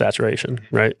competition and saturation,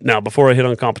 right? Now, before I hit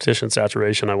on competition and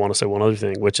saturation, I want to say one other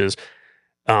thing, which is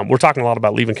we're talking a lot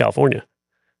about leaving California.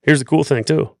 Here's the cool thing,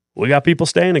 too. We got people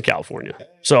staying in California.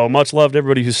 So much love to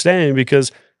everybody who's staying,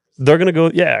 because they're going to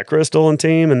go, yeah, Crystal and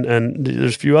team, and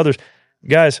there's a few others.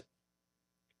 Guys,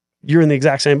 you're in the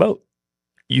exact same boat.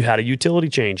 You had a utility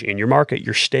change in your market.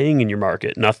 You're staying in your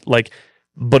market.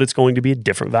 But it's going to be a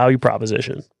different value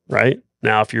proposition, right?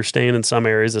 Now, if you're staying in some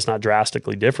areas, it's not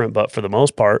drastically different, but for the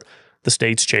most part, the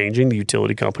state's changing, the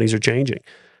utility companies are changing.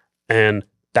 And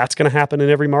that's going to happen in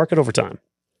every market over time.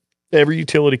 Every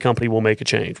utility company will make a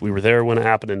change. We were there when it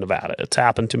happened in Nevada. It's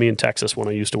happened to me in Texas when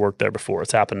I used to work there before.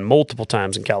 It's happened multiple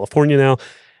times in California now.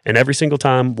 And every single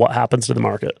time, what happens to the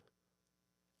market?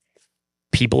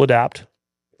 People adapt.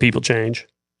 People change.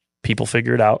 People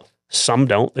figure it out. Some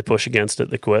don't. They push against it.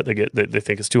 They quit. They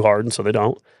think it's too hard, and so they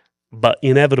don't. But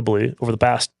inevitably, over the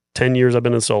past 10 years I've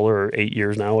been in solar, or 8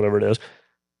 years now, whatever it is,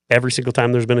 every single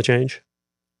time there's been a change,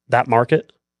 that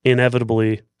market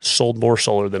inevitably sold more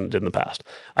solar than it did in the past.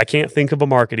 I can't think of a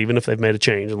market, even if they've made a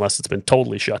change, unless it's been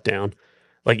totally shut down.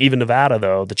 Like even Nevada,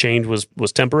 though, the change was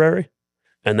temporary,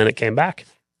 and then it came back.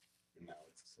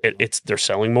 They're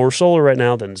selling more solar right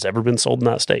now than has ever been sold in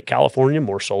that state. California,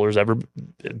 more solar is ever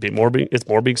it's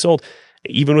more being sold.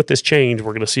 Even with this change,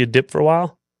 we're going to see a dip for a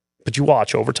while, But you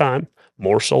watch over time,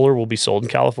 more solar will be sold in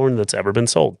California that's ever been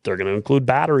sold. They're going to include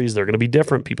batteries. They're going to be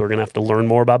different. People are going to have to learn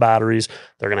more about batteries.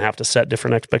 They're going to have to set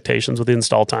different expectafinations with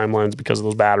install timelines because of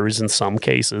those batteries. In some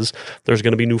cases, there's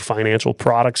going to be new financial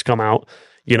products come out,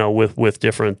 with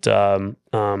different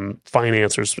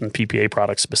financiers and PPA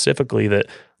products specifically that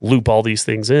loop all these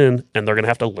things in, and they're going to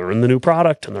have to learn the new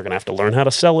product, and they're going to have to learn how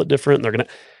to sell it different. And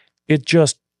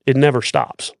it never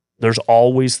stops. There's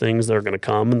always things that are going to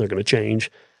come and they're going to change.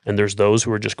 And there's those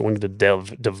who are just going to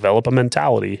develop a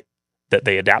mentality that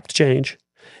they adapt to change.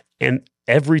 And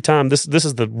every time, this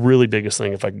is the really biggest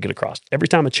thing if I can get across. Every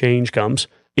time a change comes,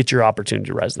 it's your opportunity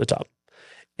to rise to the top.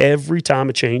 Every time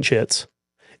a change hits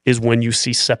is when you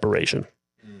see separation,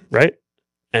 right?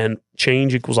 And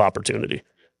change equals opportunity.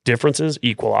 Differences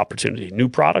equal opportunity. New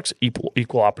products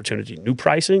equal opportunity. New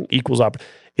pricing equals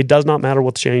opportunity. It does not matter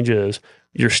what the change is.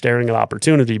 You're staring at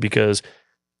opportunity because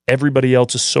everybody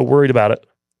else is so worried about it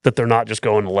that they're not just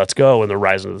going, let's go, and they're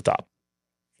rising to the top.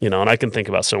 And I can think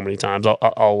about so many times.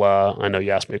 I know you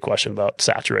asked me a question about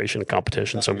saturation and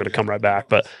competition, so I'm going to come right back.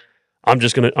 But I'm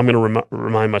going to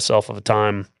remind myself of a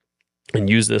time and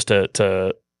use this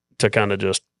to kind of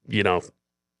just,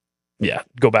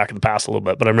 go back in the past a little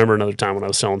bit. But I remember another time when I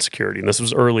was selling security, and this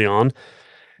was early on,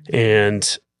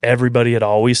 and everybody had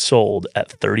always sold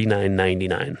at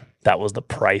 $39.99. That was the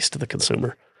price to the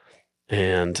consumer.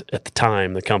 And at the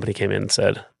time, the company came in and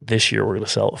said, this year we're going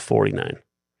to sell at $49,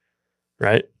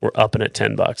 right? We're upping at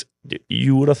 $10.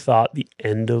 You would have thought the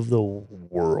end of the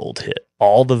world hit.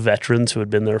 All the veterans who had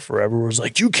been there forever was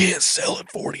like, you can't sell at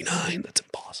 $49. That's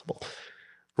impossible.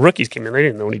 Rookies came in, they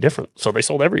didn't know any different. So they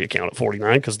sold every account at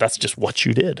 $49 because that's just what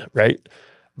you did, right?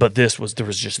 But there was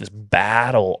just this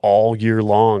battle all year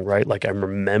long, right? Like I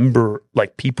remember,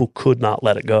 like people could not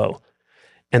let it go.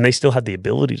 And they still had the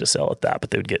ability to sell at that,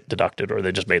 but they would get deducted or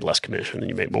they just made less commission and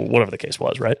you made more, whatever the case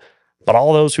was, right? But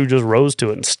all those who just rose to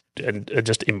it and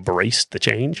just embraced the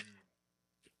change,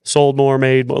 sold more,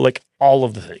 made more, like all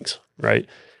of the things, right?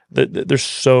 There's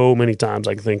so many times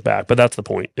I can think back, but that's the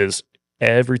point is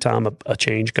every time a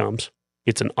change comes,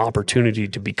 it's an opportunity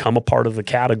to become a part of the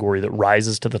category that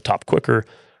rises to the top quicker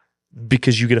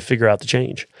because you get to figure out the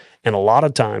change. And a lot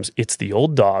of times it's the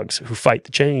old dogs who fight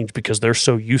the change because they're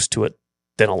so used to it.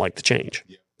 They don't like the change.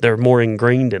 Yeah. They're more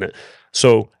ingrained in it.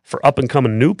 So for up and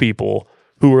coming new people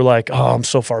who are like, oh, I'm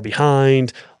so far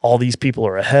behind. All these people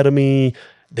are ahead of me.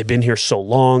 They've been here so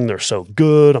long. They're so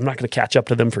good. I'm not going to catch up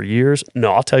to them for years.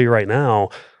 No, I'll tell you right now,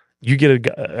 you get a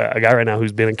guy right now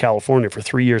who's been in California for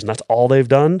 3 years and that's all they've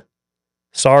done.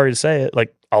 Sorry to say it.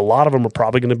 Like a lot of them are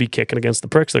probably going to be kicking against the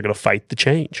pricks. They're going to fight the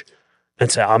change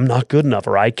and say, I'm not good enough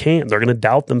or I can't. They're going to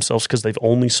doubt themselves because they've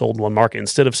only sold one market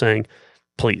instead of saying,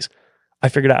 please, I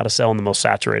figured out how to sell in the most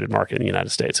saturated market in the United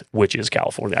States, which is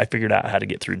California. I figured out how to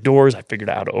get through doors. I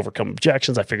figured out how to overcome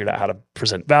objections. I figured out how to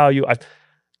present value.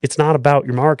 It's not about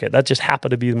your market. That just happened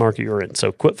to be the market you're in.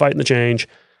 So quit fighting the change,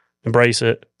 embrace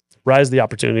it, rise to the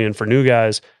opportunity. And for new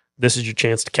guys, this is your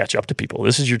chance to catch up to people.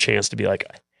 This is your chance to be like,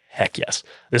 heck yes.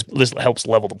 This helps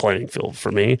level the playing field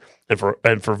for me.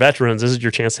 And for veterans, this is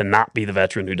your chance to not be the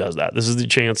veteran who does that. This is the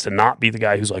chance to not be the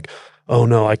guy who's like, oh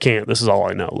no, I can't. This is all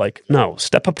I know. Like, no,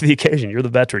 step up to the occasion. You're the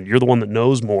veteran. You're the one that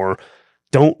knows more.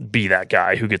 Don't be that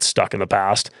guy who gets stuck in the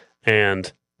past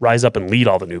and rise up and lead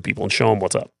all the new people and show them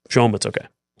what's up. Show them it's okay.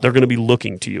 They're going to be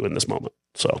looking to you in this moment.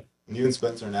 So you and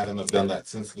Spencer and Adam have done that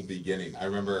since the beginning. I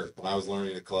remember when I was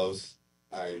learning to close,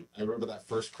 I remember that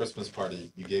first Christmas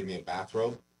party, you gave me a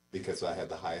bathrobe because I had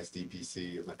the highest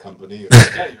DPC in the company.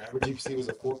 Like, yeah, your average DPC was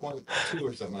a 4.2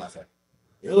 or something. I was like,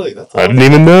 really? I didn't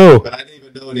even know. But I didn't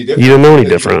even know any different. You didn't know any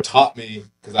different. You taught me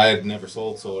because I had never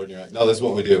sold solar. And you're like, no, this is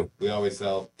what we do. We always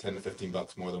sell $10 to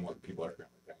 $15 more than what people are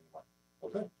currently paying.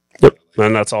 Okay. Yep.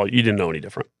 And that's all. You didn't know any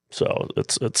different. So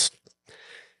it's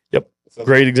yep. So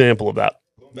great example of that.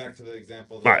 Going back to the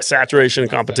example. All right, saturation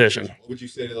and competition. What would you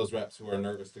say to those reps who are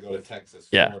nervous to go to Texas,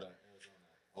 Florida, Arizona,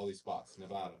 all these spots,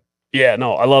 Nevada? Yeah,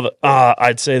 no, I love it.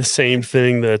 I'd say the same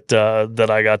thing that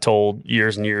I got told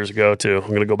years and years ago too. I'm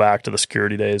going to go back to the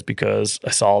security days because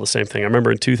I saw the same thing. I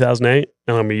remember in 2008,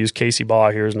 and I'm going to use Casey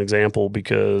Baugh here as an example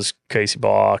because Casey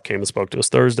Baugh came and spoke to us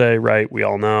Thursday, right? We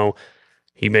all know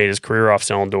he made his career off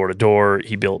selling door to door.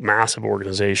 He built massive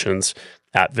organizations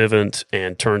at Vivint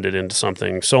and turned it into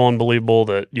something so unbelievable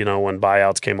that, you know, when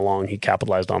buyouts came along, he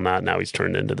capitalized on that. Now he's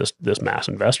turned into this mass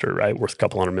investor, right? Worth a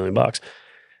couple $100 million.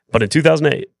 But in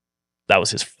 2008, that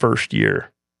was his first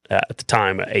year at the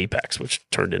time at Apex, which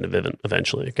turned into Vivint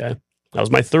eventually, okay? That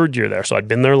was my third year there. So I'd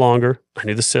been there longer. I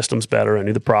knew the systems better. I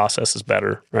knew the processes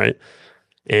better, right?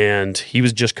 And he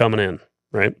was just coming in,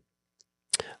 right?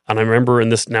 And I remember, and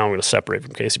this now I'm going to separate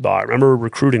from Casey Baugh. I remember a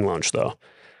recruiting lunch, though.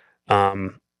 I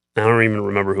don't even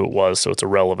remember who it was, so it's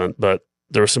irrelevant, but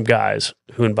there were some guys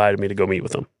who invited me to go meet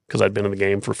with them because I'd been in the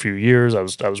game for a few years. I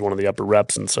was one of the upper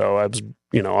reps, and so I was,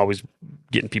 always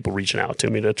getting people reaching out to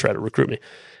me to try to recruit me.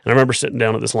 And I remember sitting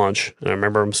down at this lunch, and I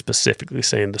remember them specifically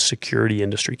saying the security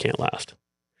industry can't last.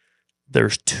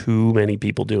 There's too many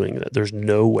people doing that. There's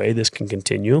no way this can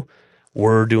continue.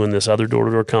 We're doing this other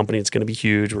door-to-door company. It's going to be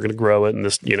huge. We're going to grow it, and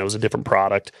this, is a different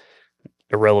product,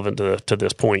 irrelevant to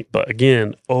this point. But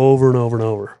again, over and over and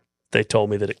over, they told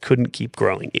me that it couldn't keep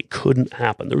growing. It couldn't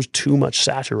happen. There was too much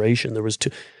saturation. There's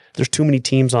too many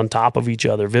teams on top of each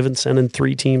other. Vivint's sending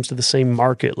 3 teams to the same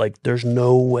market. Like, there's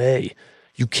no way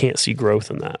you can't see growth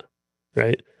in that,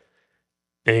 right?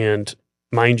 And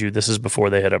mind you, this is before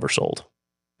they had ever sold.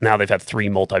 Now they've had 3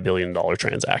 multi-billion-dollar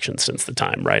transactions since the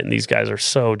time, right? And these guys are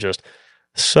so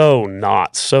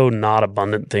not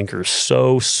abundant thinkers,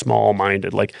 so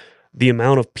small-minded. Like, the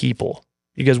amount of people,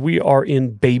 you guys, we are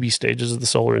in baby stages of the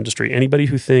solar industry. Anybody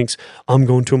who thinks, I'm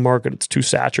going to a market, it's too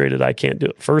saturated, I can't do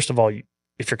it. First of all,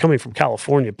 if you're coming from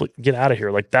California, get out of here.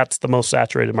 Like, that's the most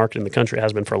saturated market in the country. It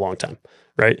has been for a long time,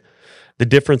 right? The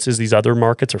difference is these other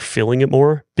markets are filling it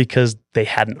more because they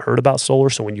hadn't heard about solar.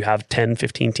 So when you have 10,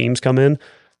 15 teams come in,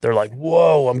 they're like,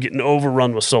 whoa, I'm getting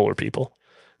overrun with solar people.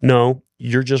 No,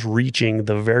 you're just reaching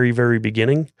the very, very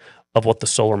beginning of what the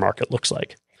solar market looks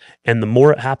like. And the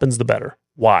more it happens, the better.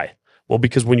 Why? Well,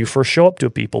 because when you first show up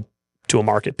to a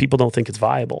market, people don't think it's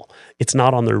viable. It's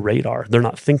not on their radar. They're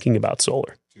not thinking about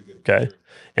solar. Okay.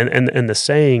 And the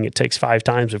saying, it takes 5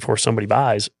 times before somebody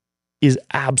buys, is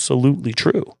absolutely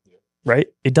true, right?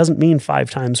 It doesn't mean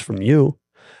 5 times from you.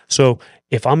 So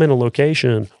if I'm in a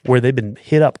location where they've been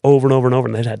hit up over and over and over,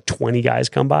 and they've had 20 guys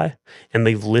come by and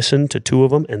they've listened to 2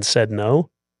 of them and said no,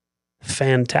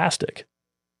 fantastic.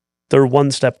 They're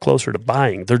one step closer to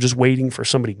buying. They're just waiting for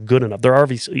somebody good enough. They're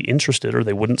obviously interested, or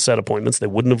they wouldn't set appointments. They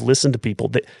wouldn't have listened to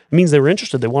people. It means they were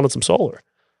interested. They wanted some solar.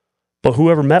 But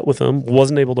whoever met with them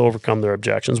wasn't able to overcome their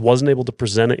objections, wasn't able to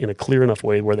present it in a clear enough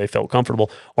way where they felt comfortable.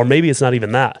 Or maybe it's not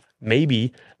even that.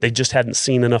 Maybe they just hadn't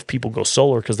seen enough people go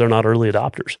solar because they're not early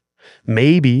adopters.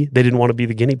 Maybe they didn't want to be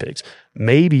the guinea pigs.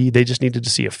 Maybe they just needed to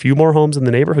see a few more homes in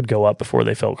the neighborhood go up before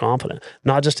they felt confident.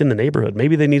 Not just in the neighborhood.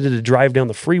 Maybe they needed to drive down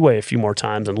the freeway a few more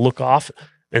times and look off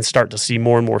and start to see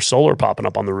more and more solar popping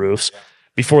up on the roofs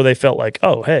before they felt like,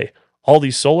 oh, hey, all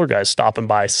these solar guys stopping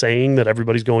by saying that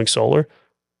everybody's going solar.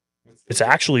 It's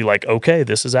actually like, okay,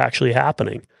 this is actually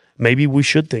happening. Maybe we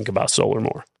should think about solar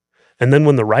more. And then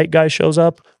when the right guy shows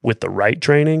up with the right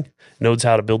training, knows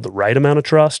how to build the right amount of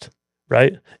trust,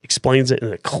 right? Explains it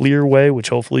in a clear way, which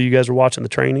hopefully you guys are watching the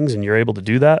trainings and you're able to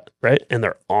do that, right? And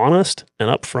they're honest and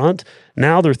upfront.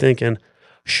 Now they're thinking,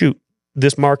 shoot,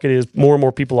 this market is more and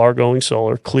more people are going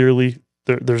solar. Clearly,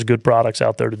 there's good products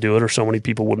out there to do it, or so many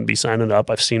people wouldn't be signing up.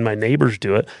 I've seen my neighbors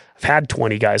do it. I've had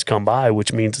 20 guys come by,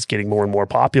 which means it's getting more and more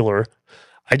popular.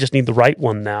 I just need the right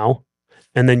one now.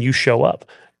 And then you show up.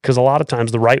 Because a lot of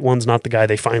times the right one's not the guy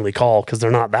they finally call because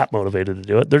they're not that motivated to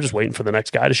do it. They're just waiting for the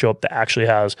next guy to show up that actually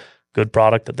has good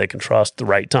product that they can trust the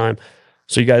right time.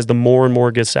 So you guys, the more and more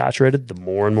it gets saturated, the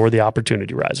more and more the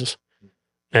opportunity rises.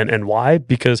 And why?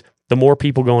 Because the more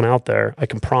people going out there, I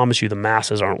can promise you the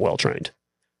masses aren't well trained.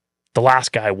 The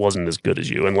last guy wasn't as good as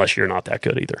you unless you're not that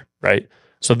good either, right?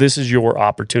 So this is your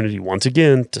opportunity once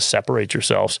again to separate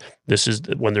yourselves. This is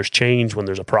when there's change, when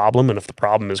there's a problem, and if the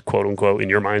problem is quote unquote in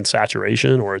your mind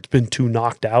saturation or it's been too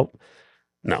knocked out,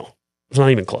 no, it's not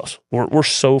even close. We're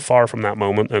so far from that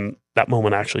moment, and that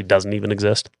moment actually doesn't even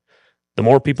exist. The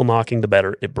more people knocking, the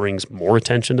better. It brings more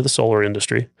attention to the solar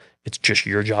industry. It's just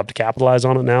your job to capitalize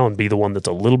on it now and be the one that's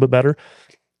a little bit better.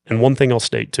 And one thing I'll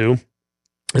state too,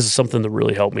 this is something that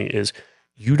really helped me, is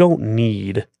you don't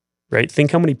need, right?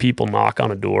 Think how many people knock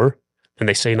on a door and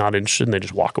they say not interested and they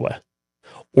just walk away.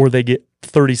 Or they get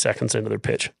 30 seconds into their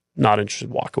pitch, not interested,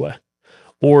 walk away.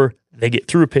 Or they get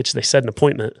through a pitch, they set an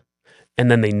appointment, and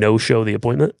then they no-show the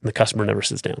appointment and the customer never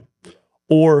sits down.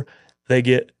 Or they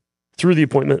get through the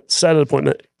appointment, set an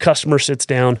appointment, customer sits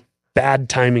down, bad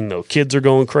timing though. Kids are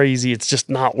going crazy. It's just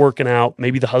not working out.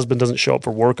 Maybe the husband doesn't show up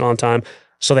for work on time.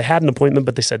 So they had an appointment,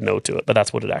 but they said no to it. But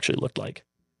that's what it actually looked like.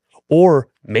 Or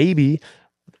maybe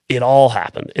it all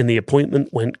happened and the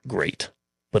appointment went great,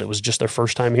 but it was just their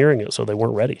first time hearing it, so they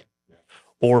weren't ready.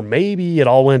 Or maybe it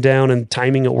all went down and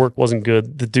timing at work wasn't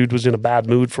good. The dude was in a bad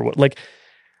mood for what, like,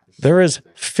 there is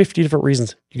 50 different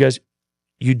reasons. You guys,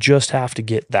 you just have to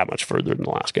get that much further than the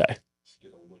last guy.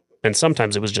 And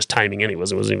sometimes it was just timing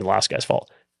anyways. It wasn't even the last guy's fault.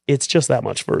 It's just that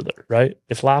much further, right?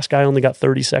 If last guy only got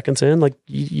 30 seconds in, like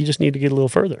you just need to get a little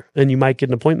further and you might get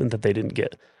an appointment that they didn't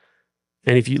get.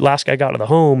 And if you last guy got to the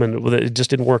home and it just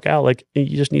didn't work out, like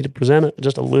you just need to present it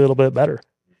just a little bit better.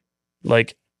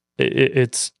 Like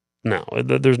it's no,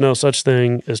 there's no such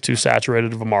thing as too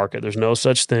saturated of a market. There's no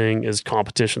such thing as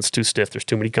competition's too stiff. There's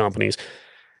too many companies.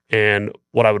 And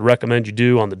what I would recommend you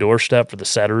do on the doorstep for the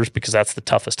setters, because that's the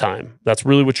toughest time. That's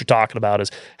really what you're talking about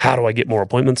is how do I get more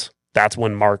appointments? That's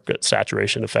when market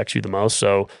saturation affects you the most.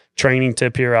 So training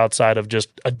tip here outside of just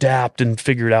adapt and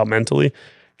figure it out mentally.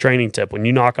 Training tip, when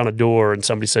you knock on a door and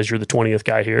somebody says you're the 20th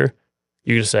guy here,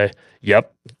 you can say,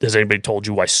 yep. Has anybody told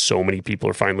you why so many people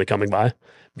are finally coming by?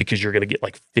 Because you're going to get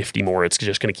like 50 more. It's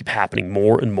just going to keep happening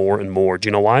more and more and more. Do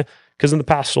you know why? Because in the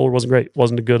past, solar wasn't great.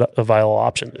 Wasn't a viable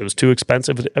option. It was too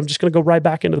expensive. I'm just going to go right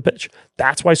back into the pitch.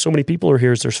 That's why so many people are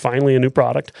here is there's finally a new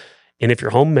product. And if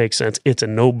your home makes sense, it's a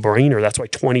no-brainer. That's why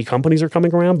 20 companies are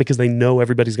coming around because they know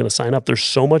everybody's going to sign up. There's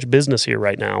so much business here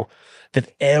right now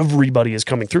that everybody is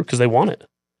coming through because they want it.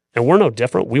 And we're no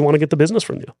different. We want to get the business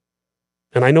from you.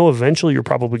 And I know eventually you're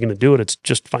probably going to do it. It's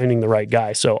just finding the right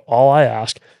guy. So all I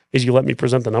ask is you let me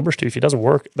present the numbers to you. If it doesn't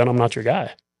work, then I'm not your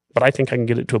guy. But I think I can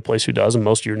get it to a place who does, and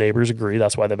most of your neighbors agree.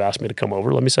 That's why they've asked me to come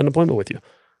over. Let me set an appointment with you.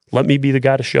 Let me be the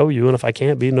guy to show you, and if I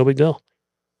can't be, no big deal.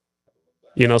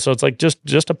 You know, so it's like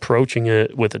just approaching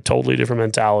it with a totally different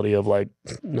mentality of like,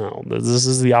 no, this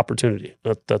is the opportunity.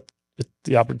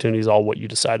 The opportunity is all what you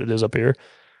decide it is up here,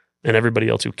 and everybody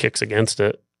else who kicks against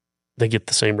it, they get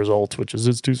the same results, which is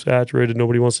it's too saturated.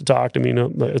 Nobody wants to talk to me.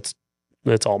 No,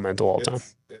 it's all mental all the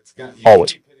time.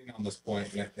 Always. Keep hitting on this point.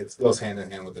 It goes hand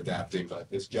in hand with adapting, but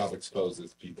this job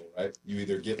exposes people, right? You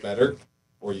either get better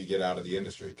or you get out of the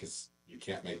industry because you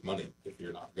can't make money if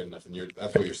you're not good enough. And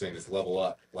that's what you're saying is level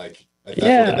up. Like that's what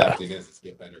adapting is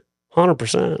get better.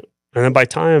 100%. And then by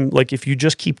time, like if you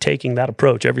just keep taking that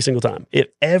approach every single time,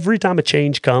 every time a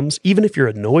change comes, even if you're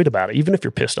annoyed about it, even if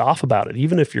you're pissed off about it,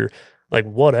 even if you're like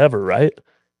whatever, right?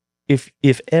 If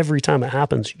every time it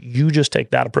happens, you just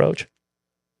take that approach,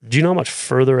 do you know how much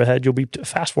further ahead you'll be?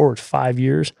 Fast forward 5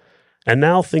 years, and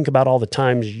now think about all the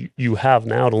times you have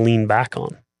now to lean back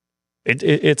on.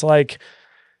 It's like,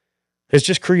 it's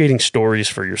just creating stories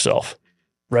for yourself,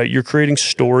 right? You're creating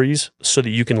stories so that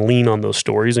you can lean on those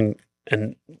stories, and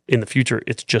in the future,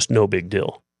 it's just no big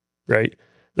deal, right?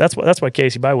 That's why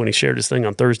Casey By, when he shared his thing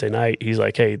on Thursday night, he's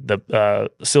like, hey, the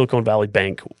Silicon Valley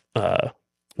Bank,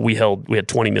 we had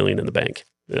 20 million in the bank,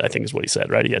 I think is what he said,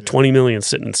 right? He had 20 million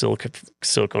sitting in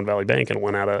Silicon Valley Bank and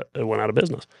went out of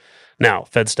business. Now,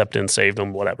 Fed stepped in, saved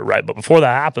them, whatever, right? But before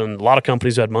that happened, a lot of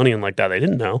companies who had money in like that, they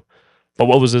didn't know. But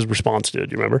what was his response to it?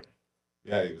 Do you remember?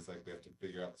 Yeah, he was like, we have to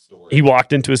figure out the story. He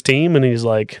walked into his team and he's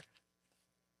like,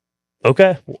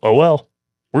 okay, oh well,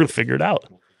 we're going to figure it out.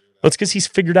 That's because he's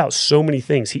figured out so many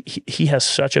things. He has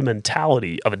such a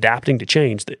mentality of adapting to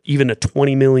change that even a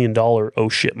 $20 million oh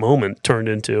shit moment turned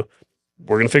into,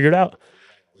 we're going to figure it out.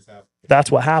 That's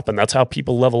what happened. That's how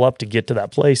people level up to get to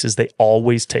that place is they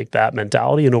always take that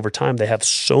mentality. And over time, they have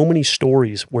so many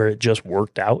stories where it just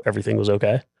worked out. Everything was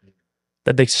okay.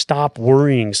 That they stop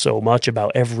worrying so much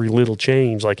about every little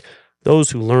change. Like those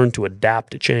who learn to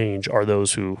adapt to change are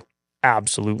those who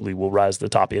absolutely will rise to the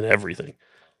top in everything.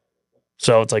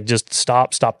 So it's like, just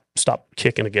stop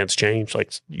kicking against change.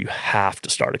 Like you have to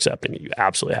start accepting it. You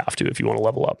absolutely have to if you want to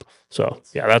level up. So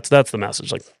yeah, that's the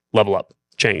message. Like level up,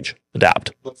 change,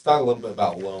 adapt. Let's talk a little bit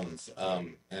about loans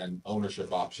and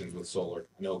ownership options with solar.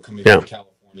 I know coming from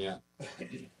California,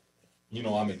 you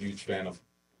know I'm a huge fan of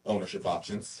ownership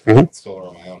options. Solar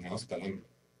on my own house, but I'm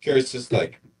curious, just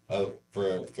like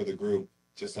for the group,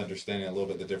 just understanding a little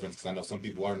bit the difference, because I know some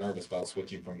people are nervous about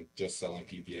switching from just selling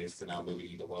PPAs to now moving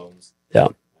into loans,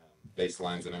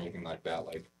 baselines and everything like that.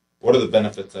 Like, what are the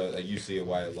benefits that you see of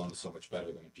why a loan is so much better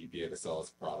than a PPA to sell as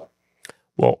a product?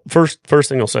 Well, first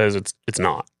thing I'll say is it's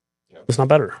not. Yep. It's not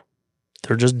better.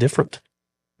 They're just different.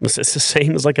 It's the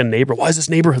same as like a neighbor. Why is this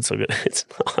neighborhood so good? It's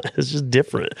not. It's just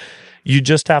different. You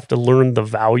just have to learn the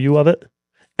value of it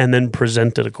and then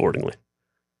present it accordingly.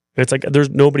 It's like there's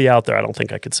nobody out there I don't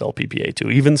think I could sell PPA to.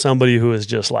 Even somebody who is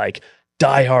just like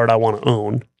diehard, I want to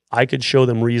own, I could show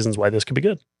them reasons why this could be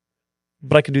good.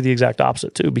 But I could do the exact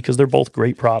opposite too, because they're both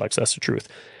great products. That's the truth.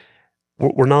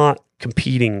 We're not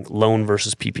competing loan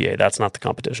versus PPA. That's not the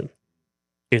competition.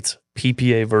 It's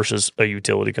PPA versus a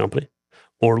utility company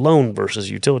or loan versus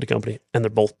utility company, and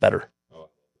they're both better.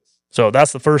 So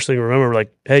that's the first thing to remember.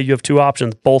 Like, hey, you have two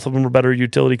options. Both of them are better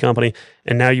utility company,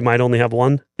 and now you might only have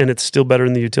one, and it's still better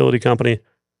than the utility company.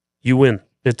 You win.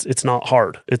 It's not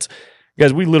hard.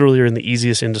 Guys, we literally are in the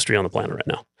easiest industry on the planet right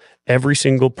now. Every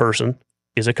single person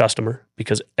is a customer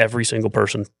because every single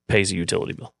person pays a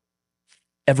utility bill.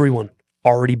 Everyone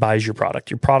already buys your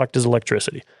product. Your product is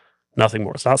electricity, nothing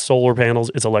more. It's not solar panels.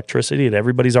 It's electricity, and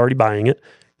everybody's already buying it.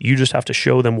 You just have to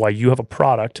show them why you have a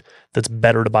product that's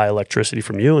better to buy electricity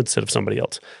from you instead of somebody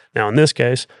else. Now, in this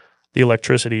case, the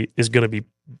electricity is going to be,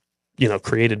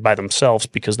 created by themselves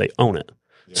because they own it.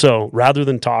 Yeah. So rather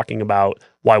than talking about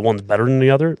why one's better than the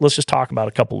other, let's just talk about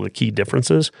a couple of the key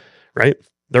differences, right?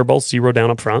 They're both zero down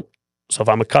up front. So if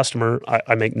I'm a customer,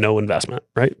 I make no investment,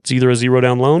 right? It's either a zero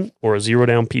down loan or a zero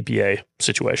down PPA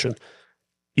situation.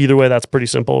 Either way, that's pretty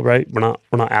simple, right? We're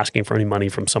not asking for any money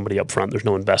from somebody up front. There's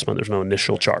no investment. There's no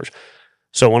initial charge.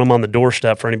 So when I'm on the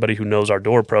doorstep, for anybody who knows our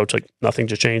door approach, like nothing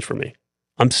just changed for me.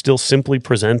 I'm still simply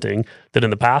presenting that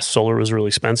in the past, solar was really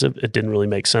expensive. It didn't really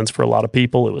make sense for a lot of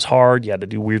people. It was hard. You had to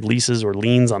do weird leases or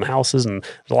liens on houses, and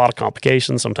there's a lot of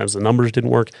complications. Sometimes the numbers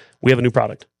didn't work. We have a new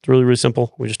product. It's really, really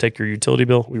simple. We just take your utility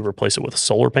bill. We replace it with a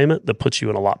solar payment that puts you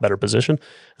in a lot better position,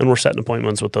 and we're setting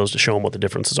appointments with those to show them what the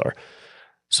differences are.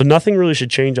 So nothing really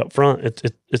should change up front.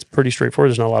 It's pretty straightforward.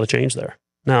 There's not a lot of change there.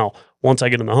 Now, once I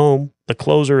get in the home, the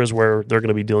closer is where they're going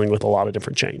to be dealing with a lot of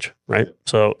different change, right?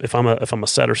 So if I'm a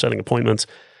setter setting appointments,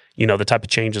 the type of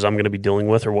changes I'm going to be dealing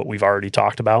with are what we've already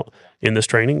talked about in this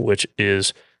training, which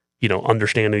is,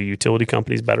 understanding the utility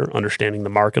companies better, understanding the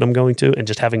market I'm going to, and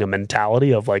just having a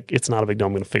mentality of like, it's not a big deal,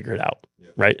 I'm going to figure it out,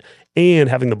 right? And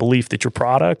having the belief that your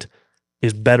product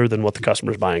is better than what the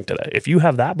customer's buying today. If you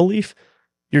have that belief,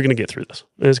 you're going to get through this.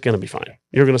 It's going to be fine.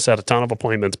 You're going to set a ton of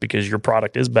appointments because your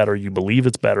product is better, you believe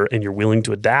it's better, and you're willing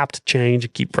to adapt,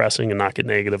 change, keep pressing, and not get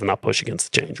negative and not push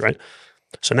against the change, right?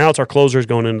 So now it's our closers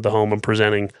going into the home and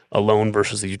presenting a loan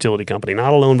versus the utility company,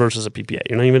 not a loan versus a PPA.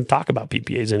 You're not even talk about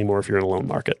PPAs anymore if you're in a loan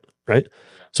market, right?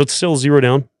 So it's still zero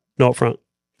down, no upfront,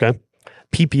 okay?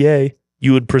 PPA,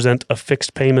 you would present a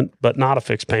fixed payment, but not a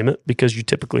fixed payment because you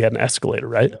typically had an escalator,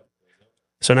 right?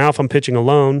 So now if I'm pitching a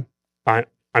loan,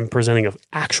 I'm presenting an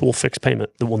actual fixed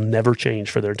payment that will never change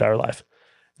for their entire life.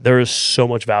 There is so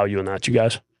much value in that, you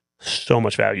guys. So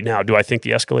much value. Now, do I think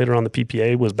the escalator on the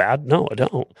PPA was bad? No, I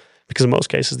don't. Because in most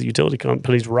cases, the utility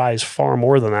companies rise far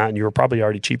more than that, and you were probably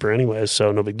already cheaper anyways,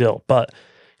 so no big deal. But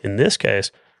in this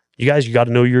case, you got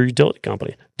to know your utility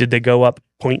company. Did they go up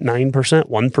 0.9%,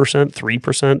 1%,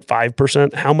 3%,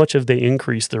 5%? How much have they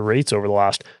increased their rates over the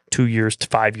last 2 years to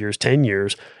 5 years, 10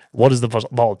 years? What does the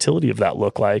volatility of that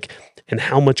look like? And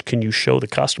how much can you show the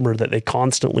customer that they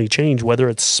constantly change, whether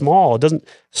it's small?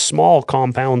 Small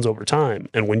compounds over time.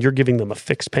 And when you're giving them a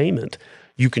fixed payment,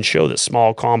 you can show that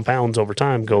small compounds over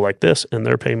time go like this, and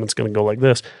their payment's going to go like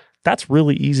this. That's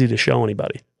really easy to show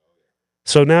anybody.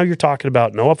 So now you're talking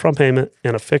about no upfront payment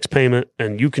and a fixed payment,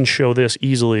 and you can show this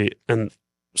easily. And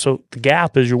so the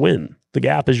gap is your win. The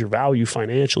gap is your value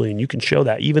financially, and you can show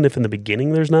that. Even if in the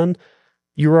beginning there's none,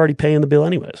 you're already paying the bill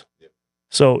anyways.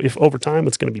 So if over time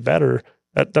it's going to be better,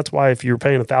 that's why if you're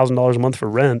paying $1,000 a month for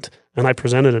rent and I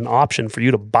presented an option for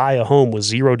you to buy a home with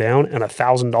zero down and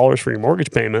 $1,000 for your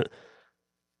mortgage payment,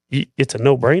 it's a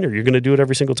no-brainer. You're going to do it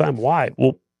every single time. Why?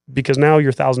 Well, because now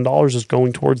your $1,000 is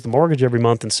going towards the mortgage every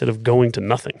month instead of going to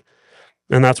nothing.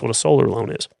 And that's what a solar loan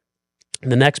is.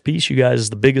 And the next piece, you guys, is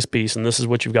the biggest piece, and this is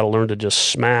what you've got to learn to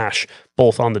just smash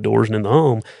both on the doors and in the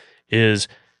home, is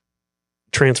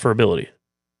transferability.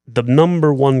 The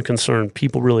number one concern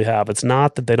people really have, it's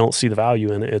not that they don't see the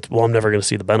value in it. It's, well, I'm never going to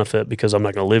see the benefit because I'm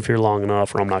not going to live here long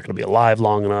enough, or I'm not going to be alive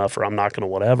long enough, or I'm not going to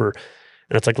whatever.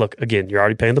 And it's like, look, again, you're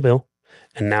already paying the bill,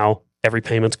 and now every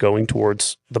payment's going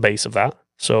towards the base of that.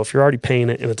 So if you're already paying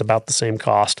it and it's about the same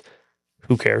cost,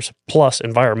 who cares? Plus,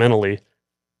 environmentally,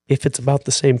 if it's about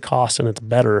the same cost and it's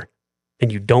better,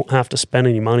 and you don't have to spend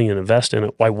any money and invest in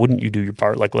it, why wouldn't you do your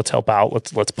part? Like, let's help out.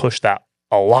 Let's push that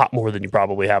a lot more than you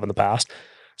probably have in the past.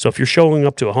 So if you're showing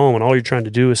up to a home and all you're trying to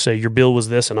do is say your bill was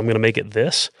this and I'm going to make it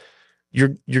this,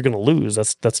 you're going to lose.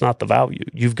 That's not the value.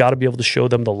 You've got to be able to show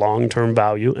them the long-term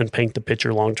value and paint the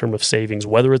picture long-term of savings,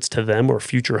 whether it's to them or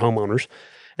future homeowners.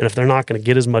 And if they're not going to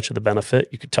get as much of the benefit,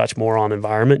 you could touch more on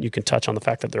environment. You can touch on the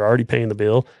fact that they're already paying the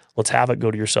bill. Let's have it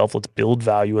go to yourself. Let's build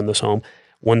value in this home.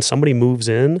 When somebody moves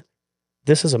in,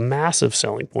 this is a massive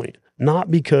selling point. Not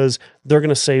because they're going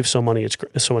to save so much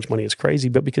money it's crazy,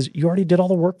 but because you already did all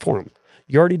the work for them.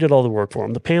 You already did all the work for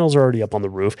them. The panels are already up on the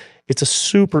roof. It's a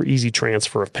super easy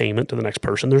transfer of payment to the next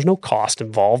person. There's no cost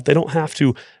involved. They don't have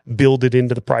to build it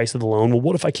into the price of the loan. Well,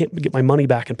 what if I can't get my money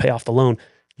back and pay off the loan?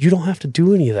 You don't have to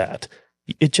do any of that.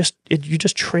 You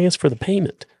just transfer the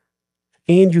payment,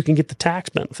 and you can get the tax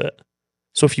benefit.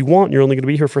 So if you want, you're only going to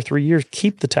be here for 3 years,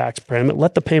 keep the tax payment,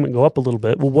 let the payment go up a little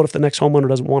bit. Well, what if the next homeowner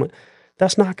doesn't want it?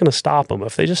 That's not going to stop them.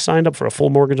 If they just signed up for a full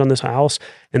mortgage on this house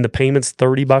and the payment's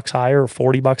 $30 higher or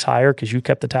 $40 higher because you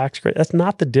kept the tax credit, that's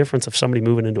not the difference of somebody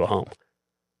moving into a home.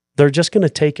 They're just going to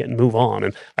take it and move on.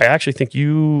 And I actually think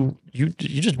you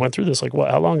just went through this, like, what?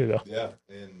 How long ago? Yeah,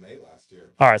 in May last year.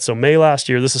 All right, so May last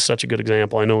year, this is such a good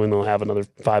example. I know we only have another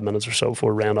 5 minutes or so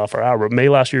before we round off our hour, but May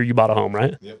last year, you bought a home,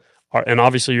 right? Yep. And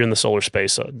obviously, you're in the solar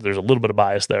space, so there's a little bit of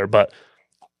bias there, but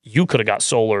you could have got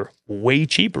solar way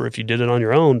cheaper if you did it on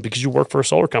your own because you work for a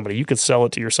solar company. You could sell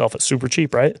it to yourself at super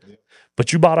cheap, right? Yep.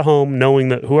 But you bought a home knowing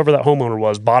that whoever that homeowner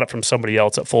was bought it from somebody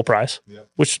else at full price, Yep.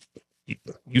 which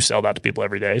you sell that to people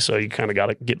every day, so you kind of got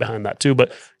to get behind that too.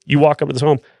 But you walk up to this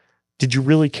home. Did you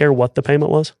really care what the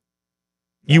payment was?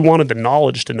 You wanted the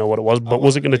knowledge to know what it was, but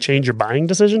was it going to change your buying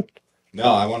decision? No,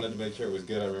 I wanted to make sure it was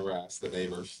good. I remember I asked the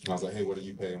neighbors, and I was like, "Hey, what are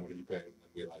you paying? What are you paying?"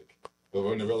 And we but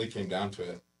when it really came down to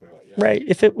it, we were like, "Yeah." Right.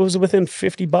 If it was within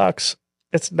 $50,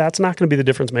 that's not going to be the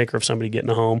difference maker of somebody getting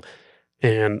a home.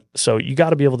 And so you got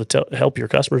to be able to help your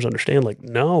customers understand, like,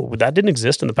 no, that didn't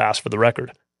exist in the past for the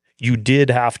record. You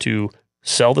did have to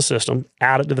sell the system,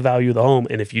 add it to the value of the home.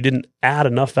 And if you didn't add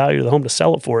enough value to the home to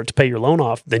sell it for it to pay your loan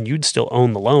off, then you'd still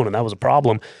own the loan. And that was a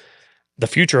problem. The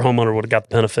future homeowner would have got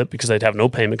the benefit because they'd have no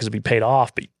payment because it'd be paid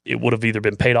off, but it would have either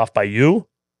been paid off by you,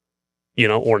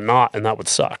 or not, and that would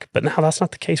suck. But now that's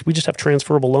not the case. We just have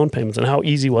transferable loan payments. And how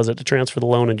easy was it to transfer the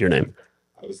loan into your name?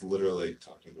 I was literally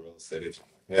talking to the real estate agent.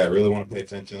 Yeah, I really want to pay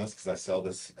attention to this because I sell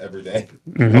this every day.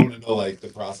 Mm-hmm. I want to know the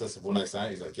process of when I sign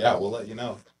it. He's like, "Yeah, we'll let you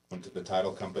know." Went to the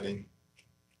title company,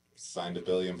 signed a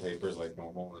billion papers like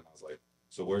normal, and I was like,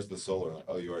 "So where's the solar?" Like,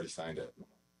 "Oh, you already signed it."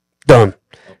 Done.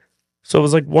 So it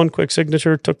was like one quick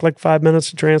signature, took like 5 minutes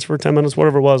to transfer, 10 minutes,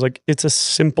 whatever it was. Like, it's a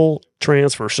simple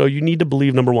transfer. So you need to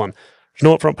believe, number one, there's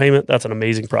no upfront payment. That's an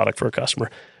amazing product for a customer.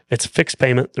 It's a fixed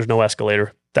payment. There's no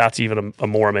escalator. That's even a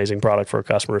more amazing product for a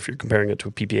customer if you're comparing it to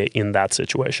a PPA in that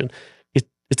situation.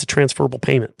 It's a transferable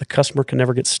payment. The customer can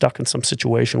never get stuck in some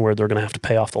situation where they're going to have to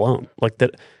pay off the loan. Like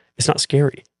that, it's not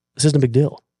scary. This isn't a big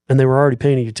deal. And they were already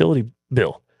paying a utility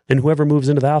bill. And whoever moves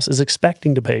into the house is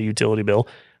expecting to pay a utility bill.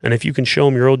 And if you can show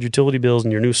them your old utility bills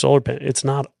and your new solar panel,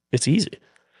 it's easy.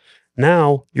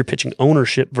 Now you're pitching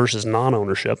ownership versus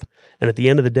non-ownership. And at the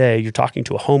end of the day, you're talking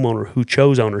to a homeowner who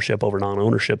chose ownership over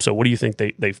non-ownership. So what do you think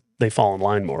they fall in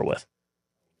line more with?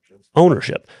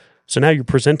 Ownership. So now you're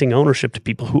presenting ownership to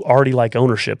people who already like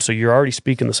ownership. So you're already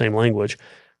speaking the same language.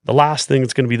 The last thing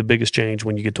that's going to be the biggest change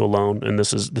when you get to a loan, and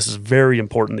this is very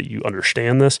important that you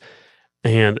understand this.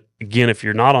 And again, if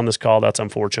you're not on this call, that's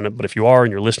unfortunate. But if you are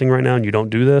and you're listening right now and you don't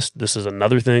do this, this is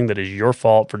another thing that is your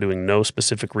fault for doing no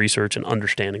specific research and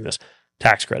understanding this.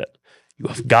 Tax credit. You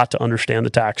have got to understand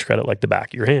the tax credit like the back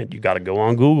of your hand. You got to go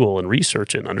on Google and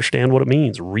research it and understand what it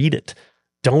means. Read it.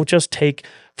 Don't just take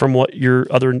from what your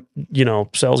other,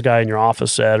 sales guy in your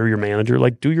office said or your manager.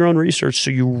 Like, do your own research so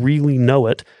you really know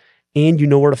it and you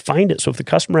know where to find it. So if the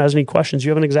customer has any questions, you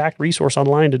have an exact resource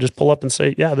online to just pull up and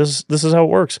say, yeah, this is how it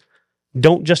works.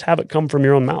 Don't just have it come from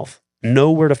your own mouth.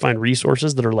 Know where to find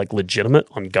resources that are like legitimate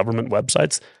on government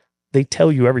websites. They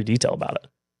tell you every detail about it.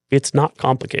 It's not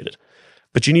complicated,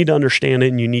 but you need to understand it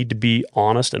and you need to be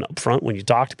honest and upfront when you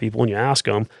talk to people and you ask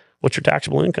them, what's your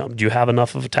taxable income? Do you have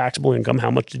enough of a taxable income?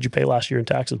 How much did you pay last year in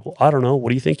taxes? Well, I don't know. What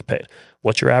do you think you paid?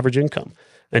 What's your average income?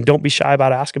 And don't be shy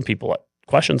about asking people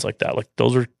questions like that. Like,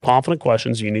 those are confident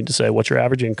questions. You need to say, what's your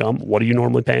average income? What do you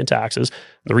normally pay in taxes?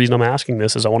 And the reason I'm asking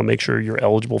this is I want to make sure you're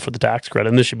eligible for the tax credit.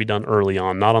 And this should be done early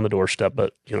on, not on the doorstep,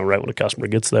 but right when a customer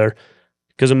gets there.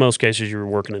 Because in most cases, you're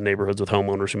working in neighborhoods with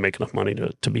homeowners who make enough money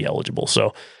to be eligible.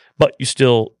 So, but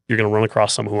you're going to run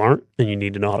across some who aren't, and you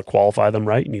need to know how to qualify them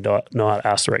right. You need to know how to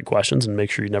ask the right questions and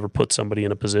make sure you never put somebody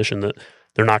in a position that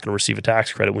they're not going to receive a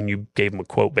tax credit when you gave them a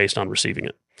quote based on receiving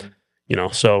it.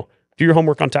 So do your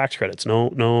homework on tax credits.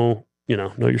 Know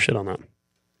your shit on that.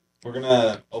 We're going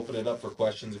to open it up for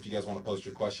questions. If you guys want to post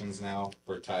your questions now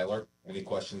for Tyler, any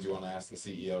questions you want to ask the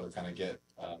CEO to kind of get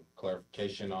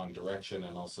clarification on direction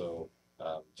and also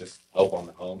just help on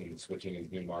the home and switching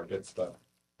into new markets. But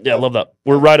yeah, I love that.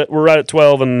 We're right at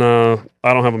 12, and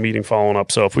I don't have a meeting following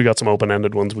up. So if we got some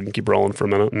open-ended ones, we can keep rolling for a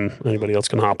minute, and anybody else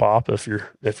can hop off if you're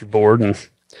bored. And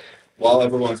while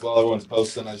everyone's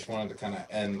posting, I just wanted to kind of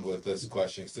end with this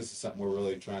question, because this is something we're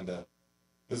really trying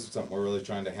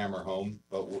to hammer home.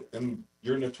 But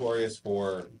you're notorious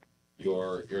for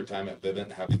your time at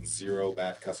Vivint having 0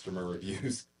 bad customer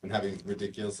reviews and having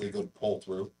ridiculously good pull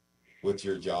through with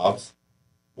your jobs.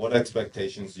 What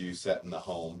expectations do you set in the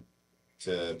home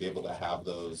to be able to have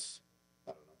those,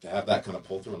 to have that kind of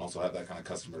pull through and also have that kind of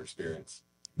customer experience?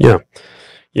 Yeah.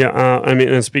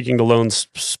 And speaking to loans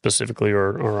specifically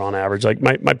or on average, like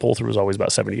my pull through is always about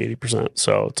 70-80%.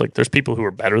 So it's like there's people who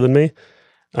are better than me,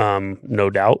 no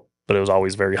doubt, but it was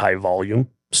always very high volume.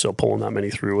 So pulling that many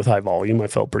through with high volume, I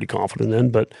felt pretty confident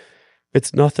in, but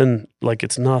it's nothing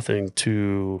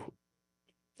too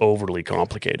overly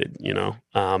complicated.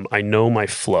 I know my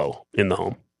flow in the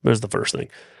home. There's the first thing.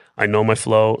 I know my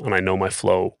flow, and I know my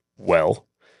flow well.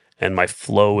 And my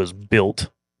flow is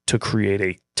built to create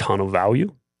a ton of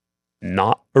value,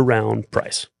 not around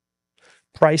price.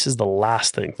 Price is the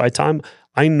last thing. By the time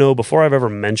I know, before I've ever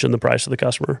mentioned the price to the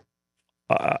customer,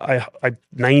 I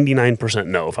 99%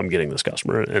 know if I'm getting this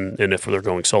customer and if they're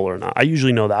going solar or not. I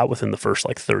usually know that within the first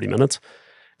like 30 minutes,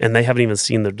 and they haven't even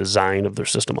seen the design of their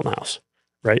system on the house,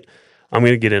 right? I'm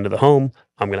going to get into the home.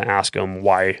 I'm going to ask them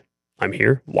why I'm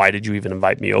here. Why did you even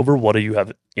invite me over? What do you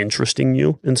have interesting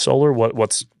you in solar? What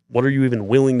are you even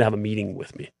willing to have a meeting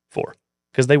with me for?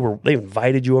 Because they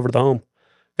invited you over to the home.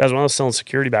 Guys, when I was selling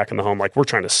security back in the home, like we're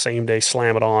trying to same day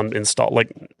slam it on, install.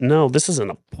 Like, no, this is an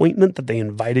appointment that they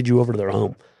invited you over to their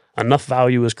home. Enough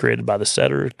value is created by the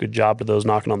setter. Good job to those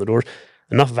knocking on the doors.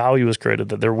 Enough value is created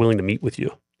that they're willing to meet with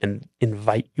you and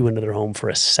invite you into their home for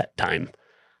a set time.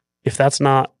 If that's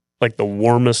not like the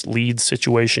warmest lead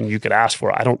situation you could ask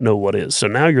for, I don't know what is. So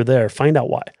now you're there. Find out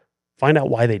why. Find out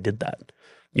why they did that.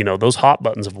 You know, those hot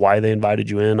buttons of why they invited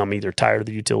you in. I'm either tired of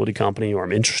the utility company or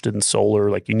I'm interested in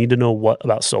solar. Like, you need to know what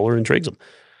about solar intrigues them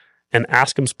and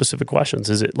ask them specific questions.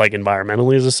 Is it like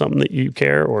environmentally, is this something that you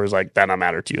care, or is like that not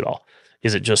matter to you at all?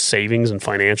 Is it just savings and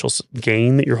financial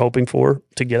gain that you're hoping for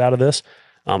to get out of this?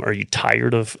 Are you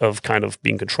tired of kind of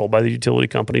being controlled by the utility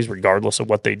companies, regardless of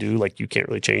what they do? Like, you can't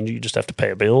really change it. You just have to pay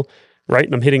a bill, right?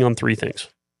 And I'm hitting on three things: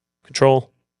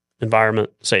 control,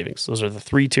 environment, savings. Those are the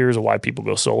three tiers of why people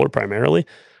go solar primarily.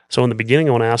 So in the beginning,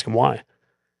 I want to ask them why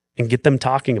and get them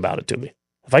talking about it to me.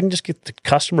 If I can just get the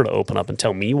customer to open up and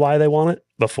tell me why they want it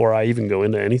before I even go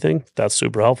into anything, that's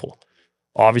super helpful.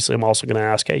 Obviously, I'm also going to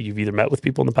ask, hey, you've either met with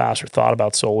people in the past or thought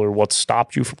about solar. What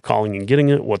stopped you from calling and getting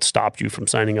it? What stopped you from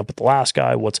signing up with the last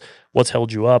guy? What's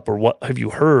held you up? Or what have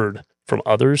you heard from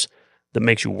others that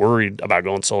makes you worried about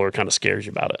going solar, kind of scares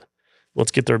you about it?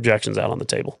 Let's get their objections out on the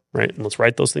table, right? And let's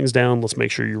write those things down. Let's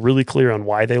make sure you're really clear on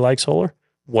why they like solar,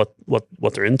 what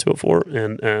they're into it for,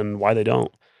 and why they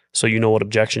don't. So you know what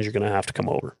objections you're going to have to come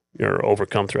over or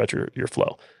overcome throughout your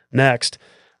flow. Next,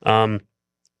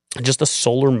 just the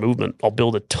solar movement. I'll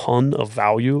build a ton of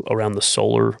value around the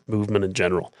solar movement in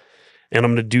general. And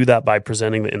I'm going to do that by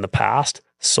presenting that in the past,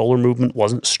 solar movement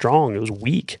wasn't strong. It was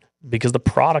weak because the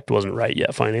product wasn't right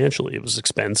yet financially. It was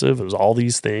expensive. It was all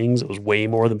these things. It was way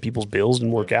more than people's bills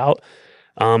didn't work out.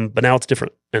 But now it's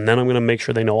different. And then I'm going to make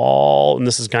sure they know all, and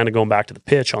this is kind of going back to the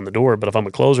pitch on the door, but if I'm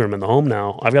a closer, I'm in the home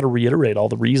now, I've got to reiterate all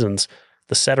the reasons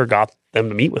the setter got them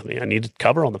to meet with me. I need to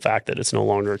cover on the fact that it's no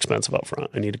longer expensive up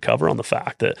front. I need to cover on the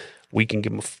fact that we can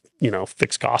give them,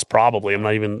 fixed cost probably. we're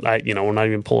not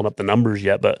even pulling up the numbers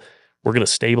yet, but we're going to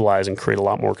stabilize and create a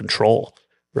lot more control,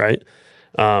 right?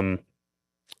 And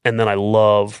then I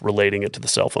love relating it to the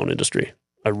cell phone industry.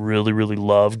 I really, really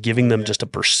love giving them just a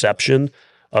perception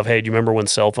of, hey, do you remember when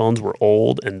cell phones were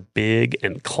old and big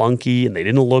and clunky and they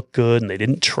didn't look good and they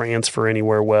didn't transfer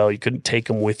anywhere well? You couldn't take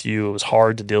them with you. It was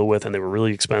hard to deal with and they were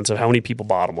really expensive. How many people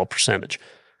bought them? What percentage?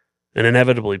 And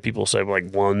inevitably people say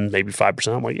like 1, maybe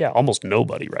 5%. I'm like, yeah, almost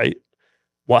nobody, right?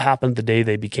 What happened the day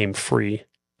they became free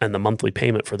and the monthly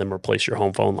payment for them replaced your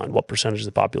home phone line? What percentage of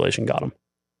the population got them?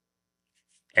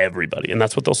 Everybody. And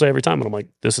that's what they'll say every time. And I'm like,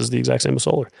 this is the exact same as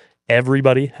solar.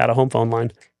 Everybody had a home phone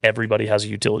line. Everybody has a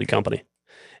utility company.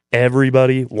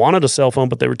 Everybody wanted a cell phone,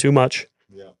 but they were too much.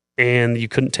 Yeah. And you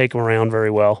couldn't take them around very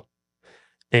well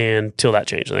until that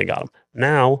changed and they got them.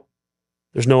 Now,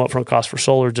 there's no upfront cost for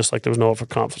solar, just like there was no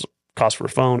upfront cost for a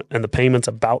phone, and the payment's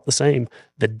about the same.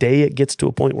 The day it gets to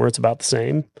a point where it's about the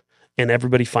same and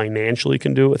everybody financially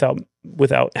can do it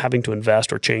without having to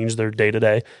invest or change their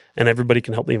day-to-day, and everybody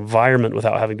can help the environment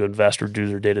without having to invest or do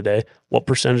their day-to-day, what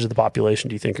percentage of the population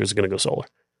do you think is going to go solar?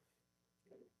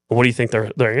 What do you think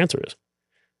their answer is?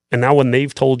 And now when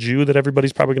they've told you that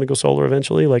everybody's probably going to go solar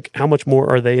eventually, like how much more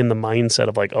are they in the mindset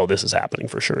of like, oh, this is happening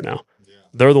for sure now? Yeah.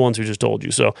 They're the ones who just told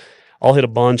you. So I'll hit a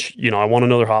bunch. I want to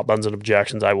know their hot buttons and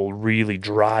objections. I will really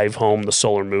drive home the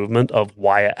solar movement of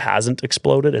why it hasn't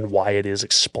exploded and why it is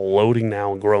exploding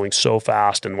now and growing so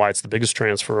fast and why it's the biggest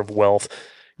transfer of wealth,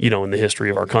 in the history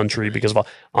of our country, because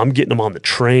I'm getting them on the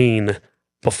train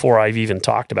before I've even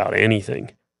talked about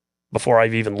anything. Before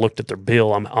I've even looked at their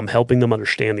bill, I'm helping them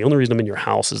understand. The only reason I'm in your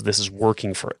house is this is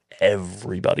working for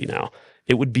everybody now.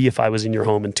 It would be if I was in your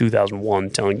home in 2001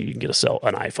 telling you can get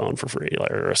an iPhone for free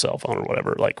or a cell phone or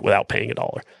whatever, like without paying $1.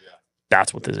 Yeah.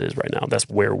 That's what this is right now. That's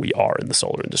where we are in the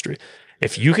solar industry.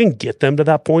 If you can get them to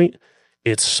that point,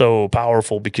 it's so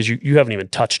powerful because you haven't even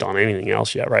touched on anything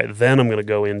else yet, right? Then I'm going to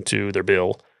go into their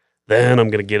bill. Then I'm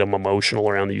going to get them emotional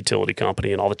around the utility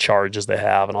company and all the charges they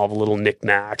have and all the little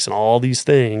knickknacks and all these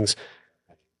things.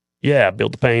 Yeah,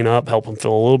 build the pain up, help them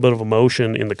feel a little bit of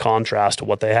emotion in the contrast to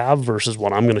what they have versus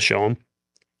what I'm going to show them.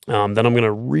 Then I'm going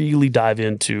to really dive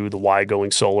into the why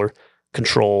going solar,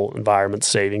 control, environment,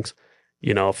 savings.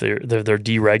 You know, if they're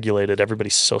deregulated,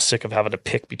 everybody's so sick of having to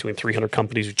pick between 300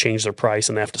 companies who change their price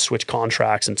and they have to switch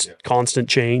contracts and constant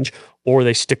change, or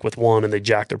they stick with one and they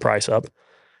jack their price up,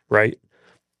 right?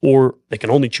 Or they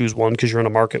can only choose one because you're in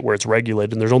a market where it's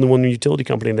regulated and there's only one utility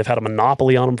company and they've had a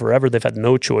monopoly on them forever. They've had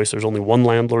no choice. There's only one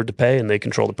landlord to pay and they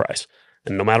control the price.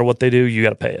 And no matter what they do, you got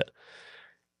to pay it.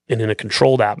 And in a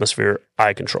controlled atmosphere,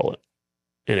 I control it.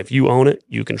 And if you own it,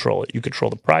 you control it. You control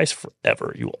the price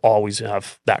forever. You will always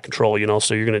have that control, you know.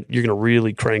 So you're gonna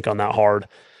really crank on that hard.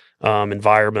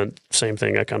 Environment, same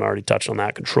thing. I kind of already touched on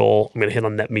that. Control. I'm gonna hit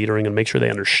on net metering and make sure they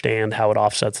understand how it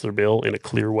offsets their bill in a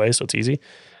clear way, so it's easy.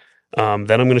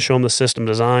 Then I'm going to show them the system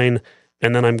design,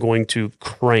 and then I'm going to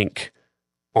crank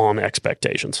on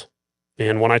expectations.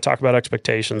 And when I talk about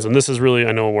expectations, and this is really,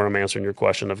 I know where I'm answering your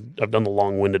question. I've done the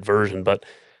long-winded version, but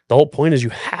the whole point is you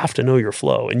have to know your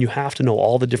flow and you have to know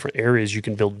all the different areas you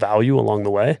can build value along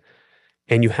the way.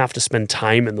 And you have to spend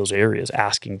time in those areas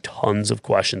asking tons of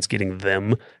questions, getting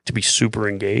them to be super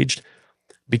engaged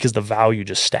because the value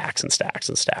just stacks and stacks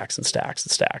and stacks and stacks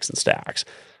and stacks and stacks.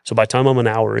 So by the time I'm an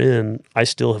hour in, I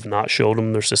still have not showed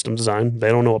them their system design. They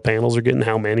don't know what panels are getting,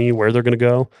 how many, where they're going to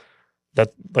go.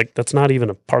 That's not even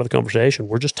a part of the conversation.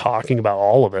 We're just talking about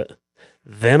all of it.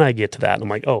 Then I get to that and I'm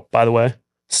like, oh, by the way,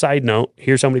 side note,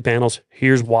 here's how many panels,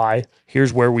 here's why,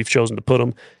 here's where we've chosen to put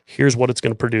them, here's what it's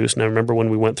going to produce. And I remember when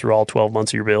we went through all 12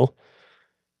 months of your bill,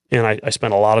 and I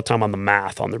spent a lot of time on the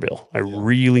math on their bill. I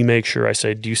really make sure I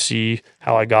say, do you see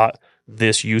how I got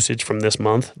this usage from this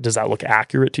month? Does that look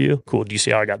accurate to you? Cool. Do you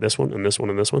see how I got this one and this one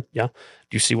and this one? Yeah.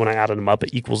 Do you see when I added them up,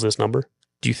 it equals this number?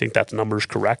 Do you think that number is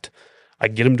correct? I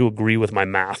get them to agree with my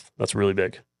math. That's really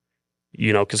big.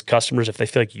 You know, because customers, if they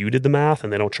feel like you did the math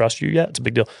and they don't trust you yet, it's a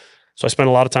big deal. So I spent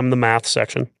a lot of time in the math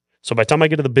section. So by the time I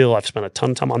get to the bill, I've spent a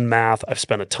ton of time on math. I've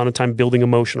spent a ton of time building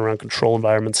emotion around control,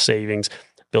 environment, savings,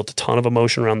 built a ton of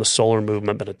emotion around the solar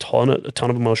movement, but a ton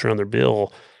of emotion around their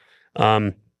bill.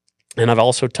 And I've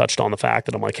also touched on the fact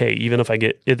that I'm like, hey, even if I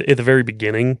get at the very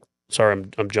beginning, sorry,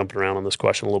 I'm jumping around on this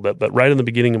question a little bit, but right in the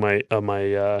beginning of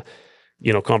my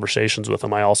conversations with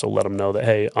them, I also let them know that,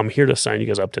 hey, I'm here to sign you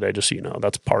guys up today, just so you know.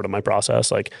 That's part of my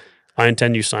process. Like, I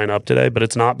intend you sign up today, but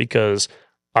it's not because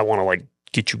I want to like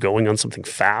get you going on something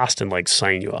fast and like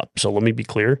sign you up. So let me be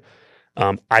clear.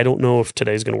 I don't know if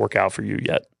today's going to work out for you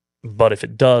yet, but if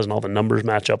it does and all the numbers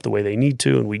match up the way they need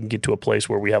to, and we can get to a place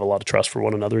where we have a lot of trust for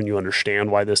one another and you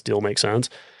understand why this deal makes sense,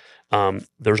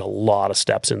 there's a lot of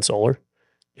steps in solar,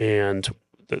 and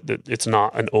it's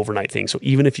not an overnight thing. So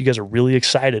even if you guys are really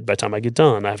excited, by the time I get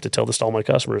done, I have to tell this to all my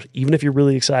customers, even if you're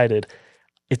really excited,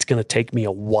 it's going to take me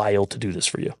a while to do this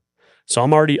for you. So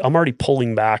I'm already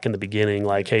pulling back in the beginning,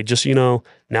 like, hey, just so you know,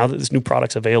 now that this new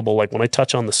product's available, like when I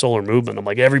touch on the solar movement, I'm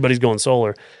like, everybody's going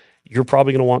solar. You're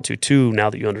probably going to want to too, now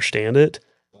that you understand it,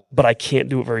 but I can't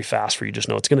do it very fast for you. Just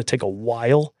know it's going to take a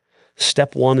while.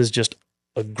 Step one is just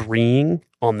agreeing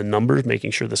on the numbers,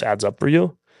 making sure this adds up for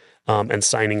you, and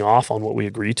signing off on what we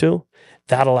agree to.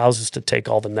 That allows us to take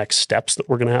all the next steps that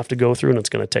we're going to have to go through, and it's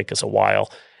going to take us a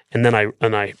while. And then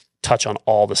I touch on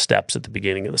all the steps at the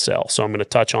beginning of the sale. So I'm going to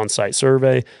touch on site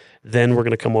survey. Then we're going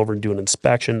to come over and do an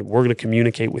inspection. We're going to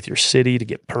communicate with your city to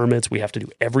get permits. We have to do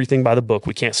everything by the book.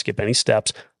 We can't skip any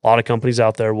steps. A lot of companies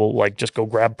out there will like just go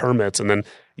grab permits, and then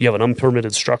you have an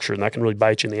unpermitted structure, and that can really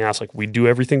bite you in the ass. Like, we do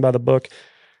everything by the book.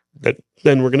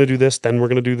 Then we're going to do this. Then we're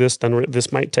going to do this.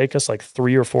 This might take us like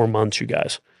 3 or 4 months, you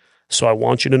guys. So I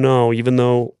want you to know, even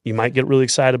though you might get really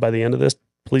excited by the end of this,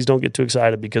 please don't get too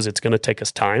excited, because it's going to take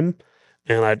us time.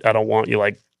 And I don't want you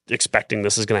like expecting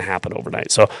this is going to happen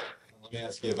overnight. So let me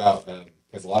ask you about,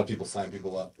 because a lot of people sign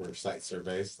people up for site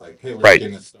surveys. Like, hey, we're right.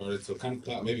 getting this started. So kind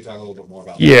of maybe talk a little bit more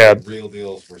about real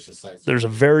deals versus site surveys. There's a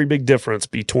very big difference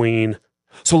between,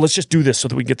 so let's just do this so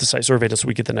that we get the site surveyed and so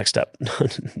we get the next step.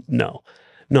 No,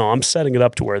 I'm setting it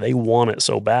up to where they want it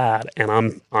so bad. And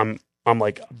I'm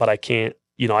like, but I can't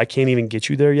even get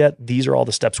you there yet. These are all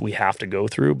the steps we have to go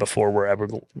through before we're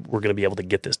going to be able to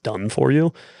get this done for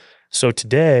you. So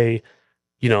today,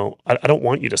 I don't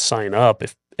want you to sign up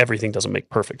if everything doesn't make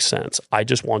perfect sense. I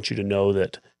just want you to know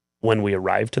that when we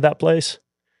arrive to that place,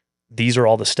 these are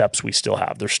all the steps we still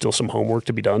have. There's still some homework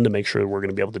to be done to make sure we're going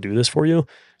to be able to do this for you.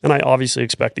 And I obviously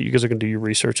expect that you guys are going to do your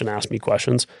research and ask me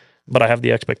questions, but I have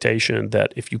the expectation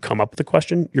that if you come up with a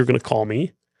question, you're going to call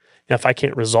me. And if I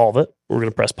can't resolve it, we're going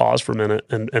to press pause for a minute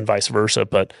and vice versa.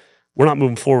 But we're not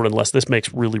moving forward unless this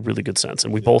makes really, really good sense.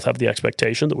 And we both have the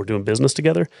expectation that we're doing business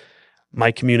together.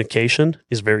 My communication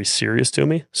is very serious to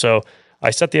me. So I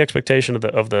set the expectation of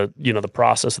the the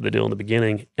process of the deal in the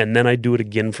beginning, and then I do it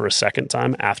again for a second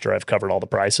time after I've covered all the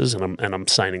prices and I'm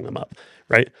signing them up,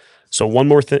 right? So one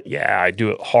more thing, yeah, I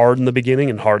do it hard in the beginning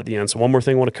and hard at the end. So one more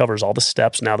thing I want to cover is all the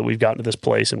steps now that we've gotten to this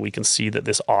place and we can see that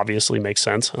this obviously makes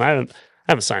sense. And I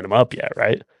haven't signed them up yet,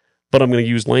 right? But I'm going to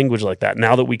use language like that.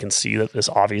 Now that we can see that this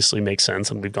obviously makes sense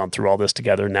and we've gone through all this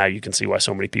together, now you can see why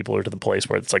so many people are to the place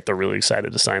where it's like they're really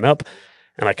excited to sign up.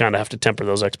 And I kind of have to temper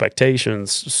those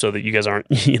expectations so that you guys aren't,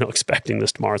 expecting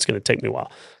this tomorrow. It's going to take me a while.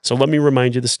 So let me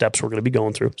remind you the steps we're going to be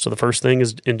going through. So the first thing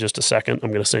is in just a second,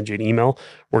 I'm going to send you an email.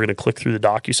 We're going to click through the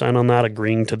DocuSign on that,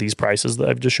 agreeing to these prices that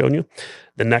I've just shown you.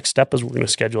 The next step is we're going to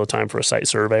schedule a time for a site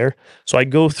surveyor. So I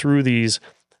go through these,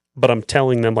 but I'm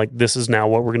telling them like, this is now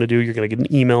what we're going to do. You're going to get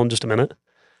an email in just a minute.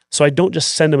 So I don't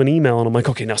just send them an email and I'm like,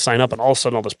 okay, now sign up. And all of a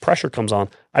sudden all this pressure comes on.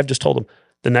 I've just told them,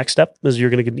 the next step is you're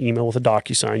going to get an email with a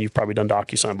DocuSign. You've probably done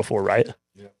DocuSign before, right?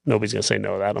 Yeah. Nobody's going to say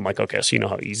no to that. I'm like, okay, so you know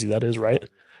how easy that is, right?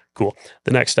 Cool.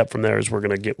 The next step from there is we're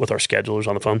going to get with our schedulers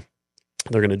on the phone.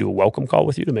 They're going to do a welcome call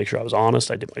with you to make sure I was honest.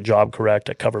 I did my job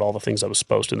correct. I covered all the things I was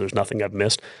supposed to, and there's nothing I've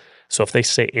missed. So if they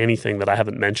say anything that I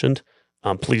haven't mentioned,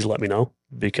 please let me know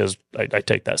because I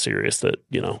take that serious that,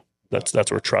 that's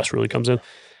where trust really comes in.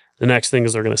 The next thing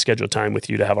is they're going to schedule time with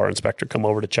you to have our inspector come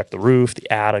over to check the roof,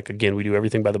 the attic. Again, we do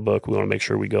everything by the book. We want to make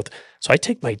sure we go. So I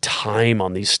take my time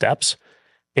on these steps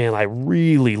and I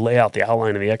really lay out the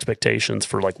outline and the expectations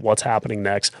for like what's happening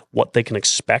next, what they can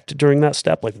expect during that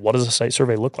step. Like, what does a site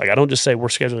survey look like? I don't just say we're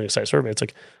scheduling a site survey. It's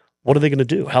like, what are they going to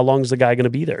do? How long is the guy going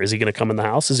to be there? Is he going to come in the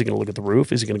house? Is he going to look at the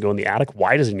roof? Is he going to go in the attic?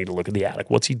 Why does he need to look at the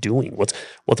attic? What's he doing? What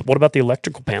about the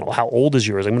electrical panel? How old is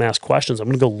yours? I'm going to ask questions. I'm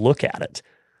going to go look at it.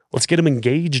 Let's get them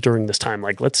engaged during this time.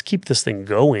 Like, let's keep this thing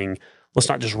going. Let's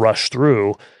not just rush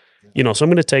through, so I'm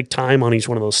going to take time on each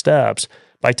one of those steps.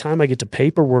 By the time I get to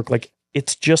paperwork, like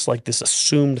it's just like this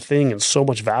assumed thing and so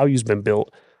much value's been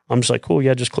built. I'm just like, cool.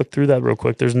 Yeah. Just click through that real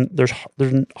quick. There's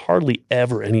hardly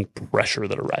ever any pressure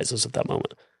that arises at that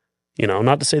moment.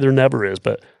 Not to say there never is,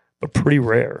 but pretty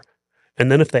rare. And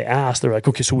then if they ask, they're like,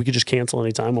 okay, so we could just cancel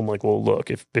anytime. I'm like, well,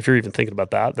 look, if you're even thinking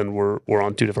about that, then we're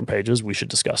on two different pages. We should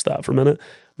discuss that for a minute.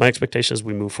 My expectation as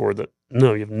we move forward that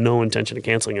no, you have no intention of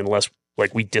canceling unless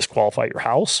like we disqualify your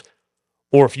house,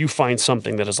 or if you find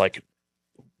something that is like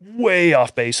way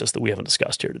off basis that we haven't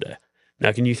discussed here today.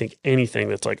 Now, can you think anything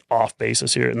that's like off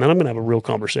basis here? And then I'm going to have a real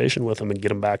conversation with them and get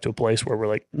them back to a place where we're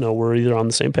like, no, we're either on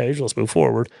the same page, let's move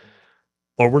forward,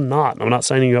 or we're not. I'm not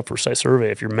signing you up for a site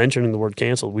survey. If you're mentioning the word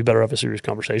canceled, we better have a serious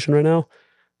conversation right now.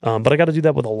 But I got to do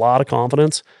that with a lot of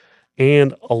confidence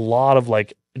and a lot of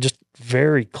like just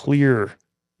very clear.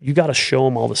 You got to show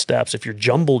them all the steps. If you're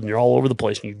jumbled and you're all over the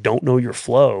place and you don't know your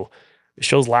flow, it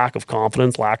shows lack of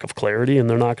confidence, lack of clarity, and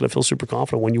they're not going to feel super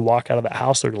confident. When you walk out of that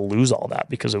house, they're going to lose all that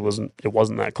because it wasn't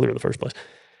that clear in the first place.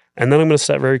 And then I'm going to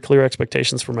set very clear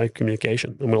expectations for my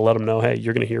communication. I'm going to let them know, hey,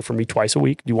 you're going to hear from me twice a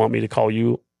week. Do you want me to call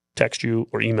you, text you,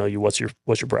 or email you? What's your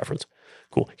preference?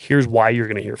 Cool. Here's why you're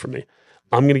going to hear from me.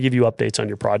 I'm going to give you updates on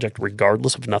your project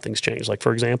regardless if nothing's changed. Like,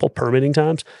 for example, permitting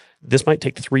times. This might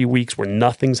take 3 weeks where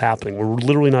nothing's happening. We're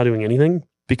literally not doing anything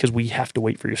because we have to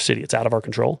wait for your city. It's out of our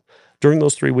control. During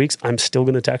those 3 weeks, I'm still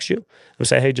going to text you and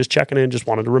say, hey, just checking in. Just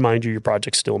wanted to remind you your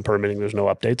project's still in permitting. There's no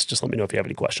updates. Just let me know if you have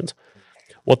any questions.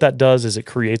 What that does is it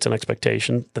creates an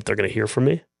expectation that they're going to hear from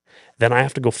me. Then I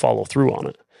have to go follow through on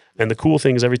it. And the cool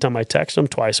thing is every time I text them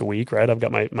twice a week, right? I've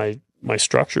got my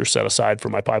structure set aside for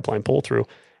my pipeline pull through.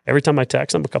 Every time I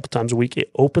text them a couple times a week,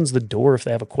 it opens the door if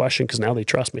they have a question because now they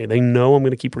trust me. They know I'm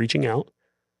going to keep reaching out.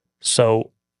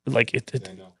 So like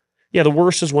yeah, the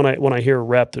worst is when I hear a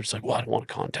rep that's like, well, I don't want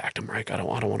to contact them, right? I don't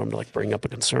want them to like bring up a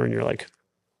concern. You're like,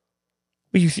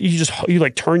 well, you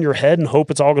like turn your head and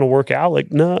hope it's all going to work out.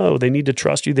 Like, no, they need to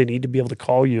trust you. They need to be able to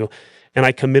call you. And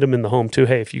I commit them in the home too.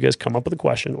 Hey, if you guys come up with a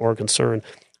question or a concern,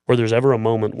 or there's ever a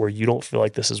moment where you don't feel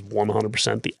like this is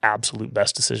 100% the absolute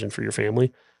best decision for your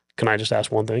family, can I just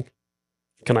ask one thing?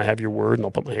 Can I have your word? And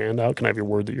I'll put my hand out. Can I have your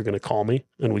word that you're going to call me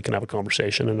and we can have a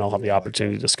conversation and I'll have the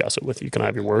opportunity to discuss it with you? Can I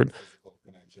have your word?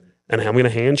 And I'm going to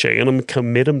handshake and I'm going to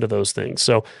commit them to those things.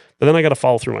 So, but then I got to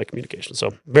follow through my communication.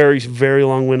 So very, very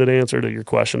long-winded answer to your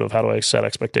question of how do I set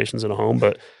expectations in a home.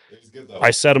 But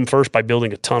I set them first by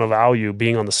building a ton of value,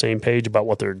 being on the same page about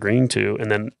what they're agreeing to, and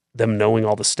then them knowing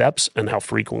all the steps and how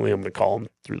frequently I'm going to call them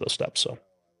through those steps. So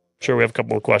sure, we have a couple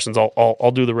more questions.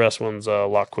 I'll do the rest ones a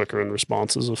lot quicker in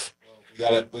responses. We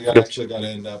actually got to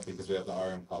end up because we have the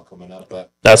RM call coming up.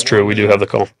 But that's true. We do have the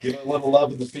call. Give a little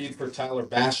love in the feed for Tyler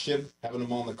Bastian. Having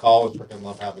him on the call, we freaking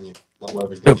love having you. Love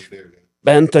everything you do.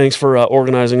 Ben, thanks for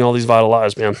organizing all these Vital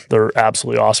Lives, man. They're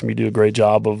absolutely awesome. You do a great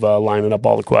job of lining up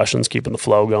all the questions, keeping the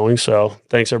flow going. So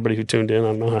thanks everybody who tuned in. I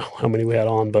don't know how many we had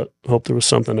on, but hope there was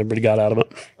something everybody got out of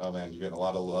it. Oh man, you're getting a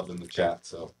lot of love in the chat,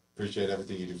 so appreciate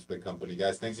everything you do for the company,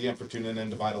 guys. Thanks again for tuning in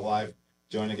to Vital Live.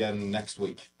 Join again next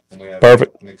week when we have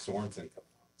Perfect. Nick Sorensen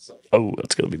coming on. So, oh,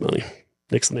 that's gonna be money.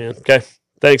 Nick's the man. Okay,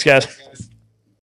 thanks guys. Thanks, guys.